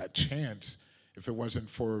that chance, if it wasn't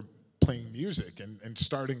for playing music and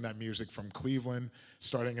starting that music from Cleveland,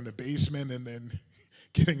 starting in the basement, and then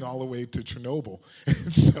getting all the way to Chernobyl.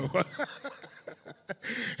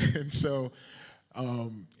 And so,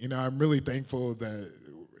 I'm really thankful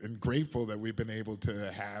and grateful that we've been able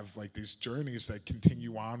to have like these journeys that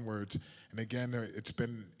continue onwards. And again, it's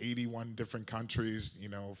been 81 different countries,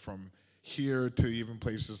 from here to even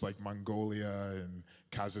places like Mongolia and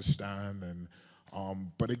Kazakhstan. And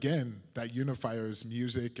but again, that unifier is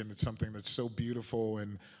music, and it's something that's so beautiful.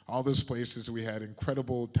 And all those places, we had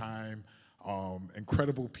incredible time,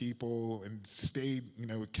 incredible people, and stayed,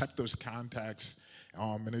 kept those contacts.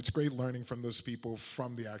 And it's great learning from those people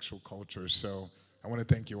from the actual culture. So I want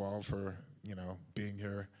to thank you all for, being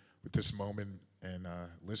here with this moment and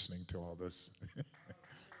listening to all this.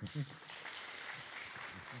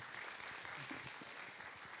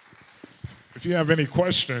 If you have any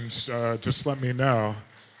questions, just let me know.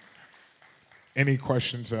 Any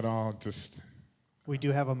questions at all, just... We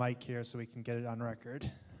do have a mic here so we can get it on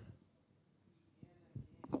record.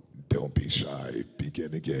 Don't be shy.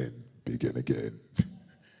 Begin again. Begin again. I'm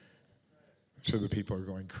sure the people are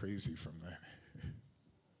going crazy from that.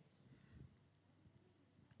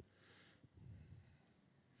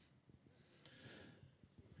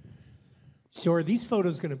 So are these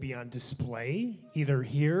photos going to be on display either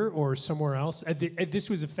here or somewhere else? This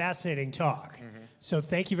was a fascinating talk. Mm-hmm. So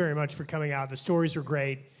thank you very much for coming out. The stories were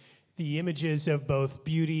great. The images of both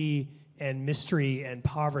beauty and mystery and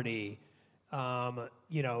poverty,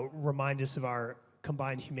 remind us of our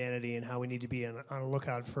combined humanity and how we need to be on a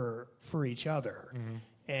lookout for each other. Mm-hmm.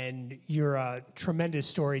 And you're a tremendous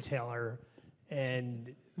storyteller,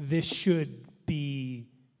 and this should be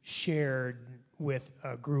shared with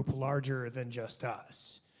a group larger than just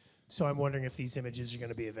us. So I'm wondering if these images are going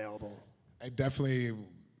to be available. I definitely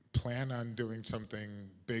plan on doing something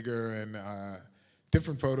bigger and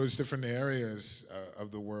different photos, different areas of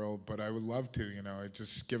the world, but I would love to,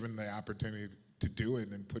 just given the opportunity to do it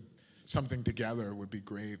and put something together would be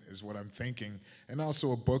great, is what I'm thinking. And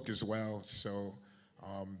also a book as well, so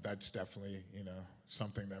that's definitely,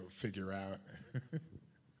 something that we'll figure out.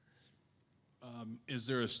 Is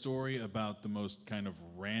there a story about the most kind of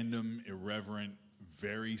random, irreverent,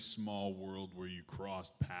 very small world where you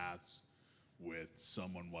crossed paths with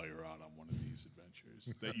someone while you're out on one of these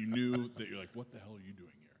adventures that you knew that you're like, what the hell are you doing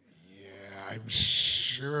here? Yeah, I'm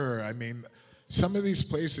sure. I mean, some of these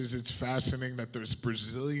places, it's fascinating that there's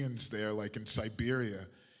Brazilians there, like in Siberia.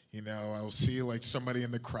 I'll see like somebody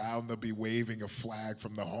in the crowd, and they'll be waving a flag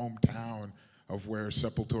from the hometown of where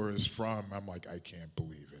Sepultura is from. I'm like, I can't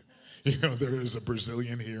believe it. There is a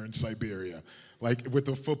Brazilian here in Siberia, like with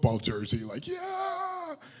a football jersey, like,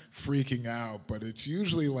 yeah, freaking out. But it's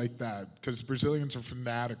usually like that because Brazilians are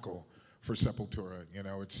fanatical for Sepultura.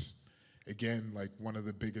 It's, again, like one of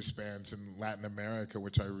the biggest bands in Latin America,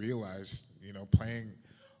 which I realized, playing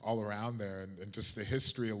all around there. And just the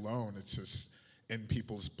history alone, it's just in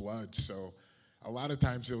people's blood. So a lot of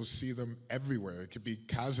times you'll see them everywhere. It could be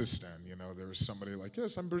Kazakhstan, there was somebody like,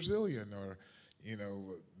 yes, I'm Brazilian, or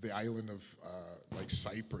the island of like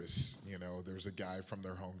Cyprus, there's a guy from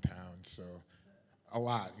their hometown. So a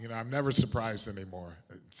lot, I'm never surprised anymore.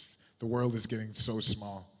 The world is getting so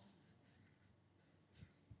small.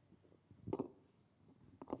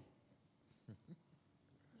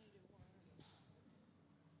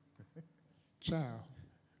 Ciao.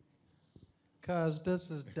 Cuz this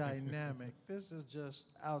is dynamic. This is just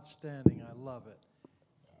outstanding. I love it.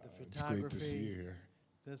 The photography. It's great to see you here.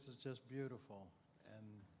 This is just beautiful. And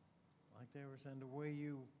like they were saying, the way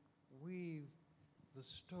you weave the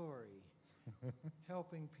story,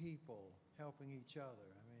 helping people, helping each other.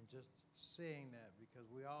 I mean, just seeing that, because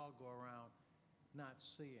we all go around not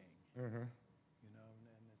seeing, Mm-hmm. and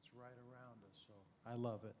it's right around us. So I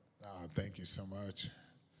love it. Oh, thank you so much.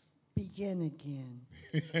 Begin again.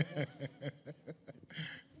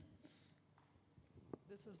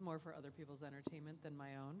 This is more for other people's entertainment than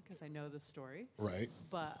my own, because I know the story. Right.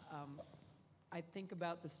 But I think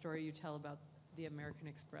about the story you tell about the American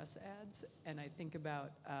Express ads, and I think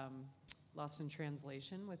about Lost in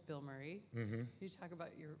Translation with Bill Murray. Mm-hmm. You talk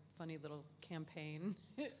about your funny little campaign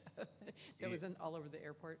that was all over the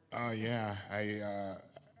airport. Oh, yeah.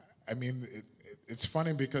 I mean, it's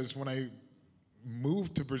funny because when I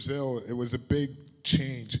moved to Brazil, it was a big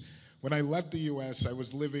change. When I left the U.S., I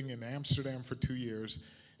was living in Amsterdam for 2 years,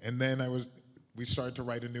 and then we started to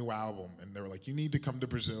write a new album, and they were like, you need to come to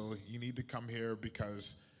Brazil, you need to come here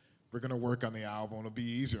because we're gonna work on the album, it'll be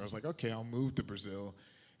easier. I was like, okay, I'll move to Brazil.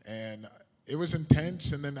 And it was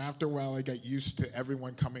intense, and then after a while I got used to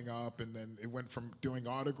everyone coming up, and then it went from doing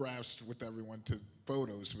autographs with everyone to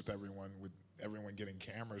photos with everyone getting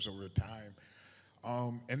cameras over time.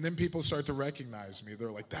 And then people start to recognize me.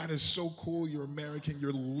 They're like, that is so cool, you're American,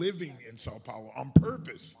 you're living in Sao Paulo on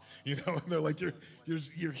purpose. And they're like,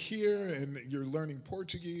 you're here and you're learning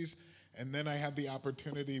Portuguese. And then I had the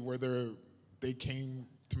opportunity where they came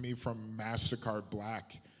to me from MasterCard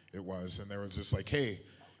Black, it was, and they were just like, hey,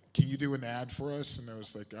 can you do an ad for us? And I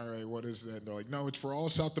was like, all right, what is that? And they're like, no, it's for all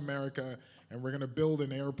South America, and we're gonna build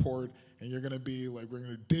an airport, and you're gonna be like, we're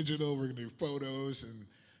gonna do digital, we're gonna do photos, and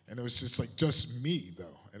it was just like just me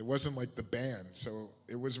though, and it wasn't like the band. So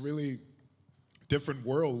it was really different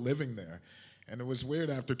world living there, and it was weird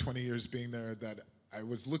after 20 years being there that I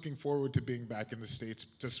was looking forward to being back in the States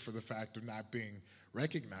just for the fact of not being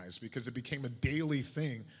recognized, because it became a daily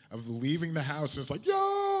thing of leaving the house and it's like,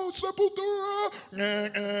 yo,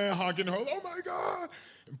 Sepultura, honking, oh my God.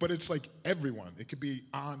 But it's like everyone. It could be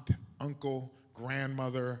aunt, uncle,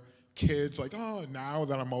 grandmother, kids, like, oh, now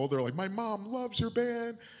that I'm older, like, my mom loves your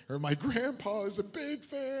band, or my grandpa is a big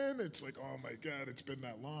fan. It's like, oh my God, it's been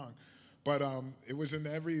that long. But it was in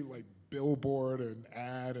every like billboard and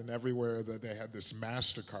ad and everywhere that they had this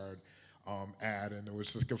MasterCard ad, and it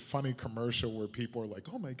was like a funny commercial where people are like,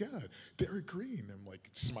 oh my God, Derrick Green, and like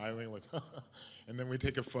smiling, like, and then we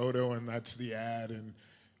take a photo and that's the ad.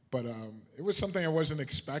 But it was something I wasn't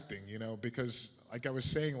expecting, because like I was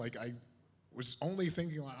saying, like I was only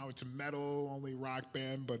thinking, like, oh, it's a metal, only rock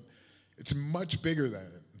band, but it's much bigger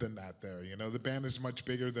than that there. The band is much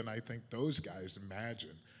bigger than I think those guys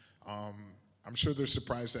imagine. I'm sure they're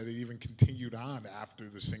surprised that it even continued on after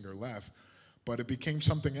the singer left, but it became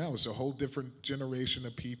something else, a whole different generation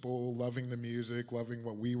of people loving the music, loving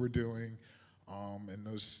what we were doing, and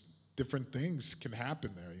those different things can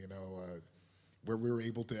happen there, where we were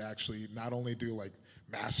able to actually not only do like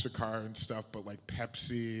MasterCard and stuff, but like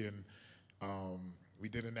Pepsi, and we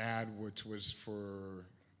did an ad which was for,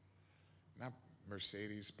 not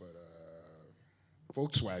Mercedes, but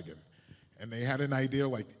Volkswagen. And they had an idea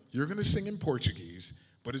like, you're gonna sing in Portuguese,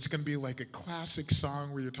 but it's gonna be like a classic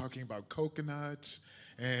song where you're talking about coconuts,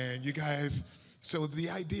 and you guys, so the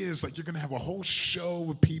idea is like, you're gonna have a whole show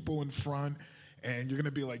with people in front, and you're gonna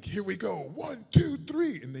be like, here we go, 1, 2,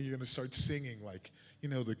 3, and then you're gonna start singing like,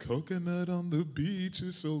 the coconut on the beach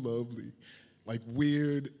is so lovely. Like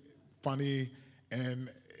weird, funny, and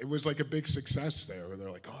it was like a big success there, where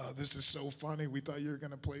they're like, oh, this is so funny, we thought you were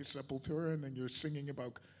gonna play Sepultura, and then you're singing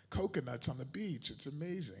about coconuts on the beach. It's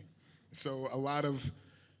amazing. So a lot of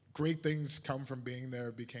great things come from being there.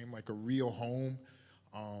 It became like a real home.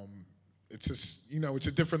 It's just, it's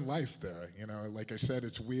a different life there. Like I said,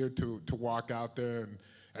 it's weird to walk out there and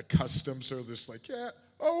at customs they're just like, yeah,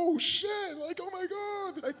 oh shit, like, oh my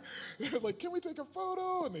God. Like, they're like, can we take a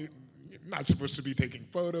photo? And you're not supposed to be taking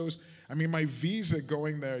photos. I mean, my visa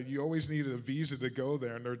going there, you always needed a visa to go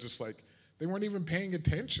there, and they're just like, they weren't even paying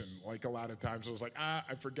attention. Like a lot of times I was like,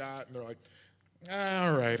 I forgot. And they're like,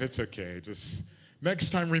 all right, it's okay. Just next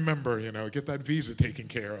time, remember, get that visa taken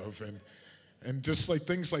care of. And just like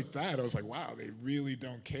things like that, I was like, wow, they really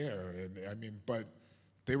don't care. And I mean, but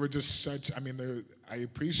they were just such, I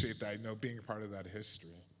appreciate that, being a part of that history.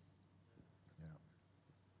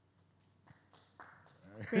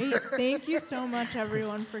 Great. Thank you so much,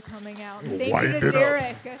 everyone, for coming out. And thank Wind you it to up.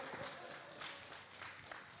 Derrick.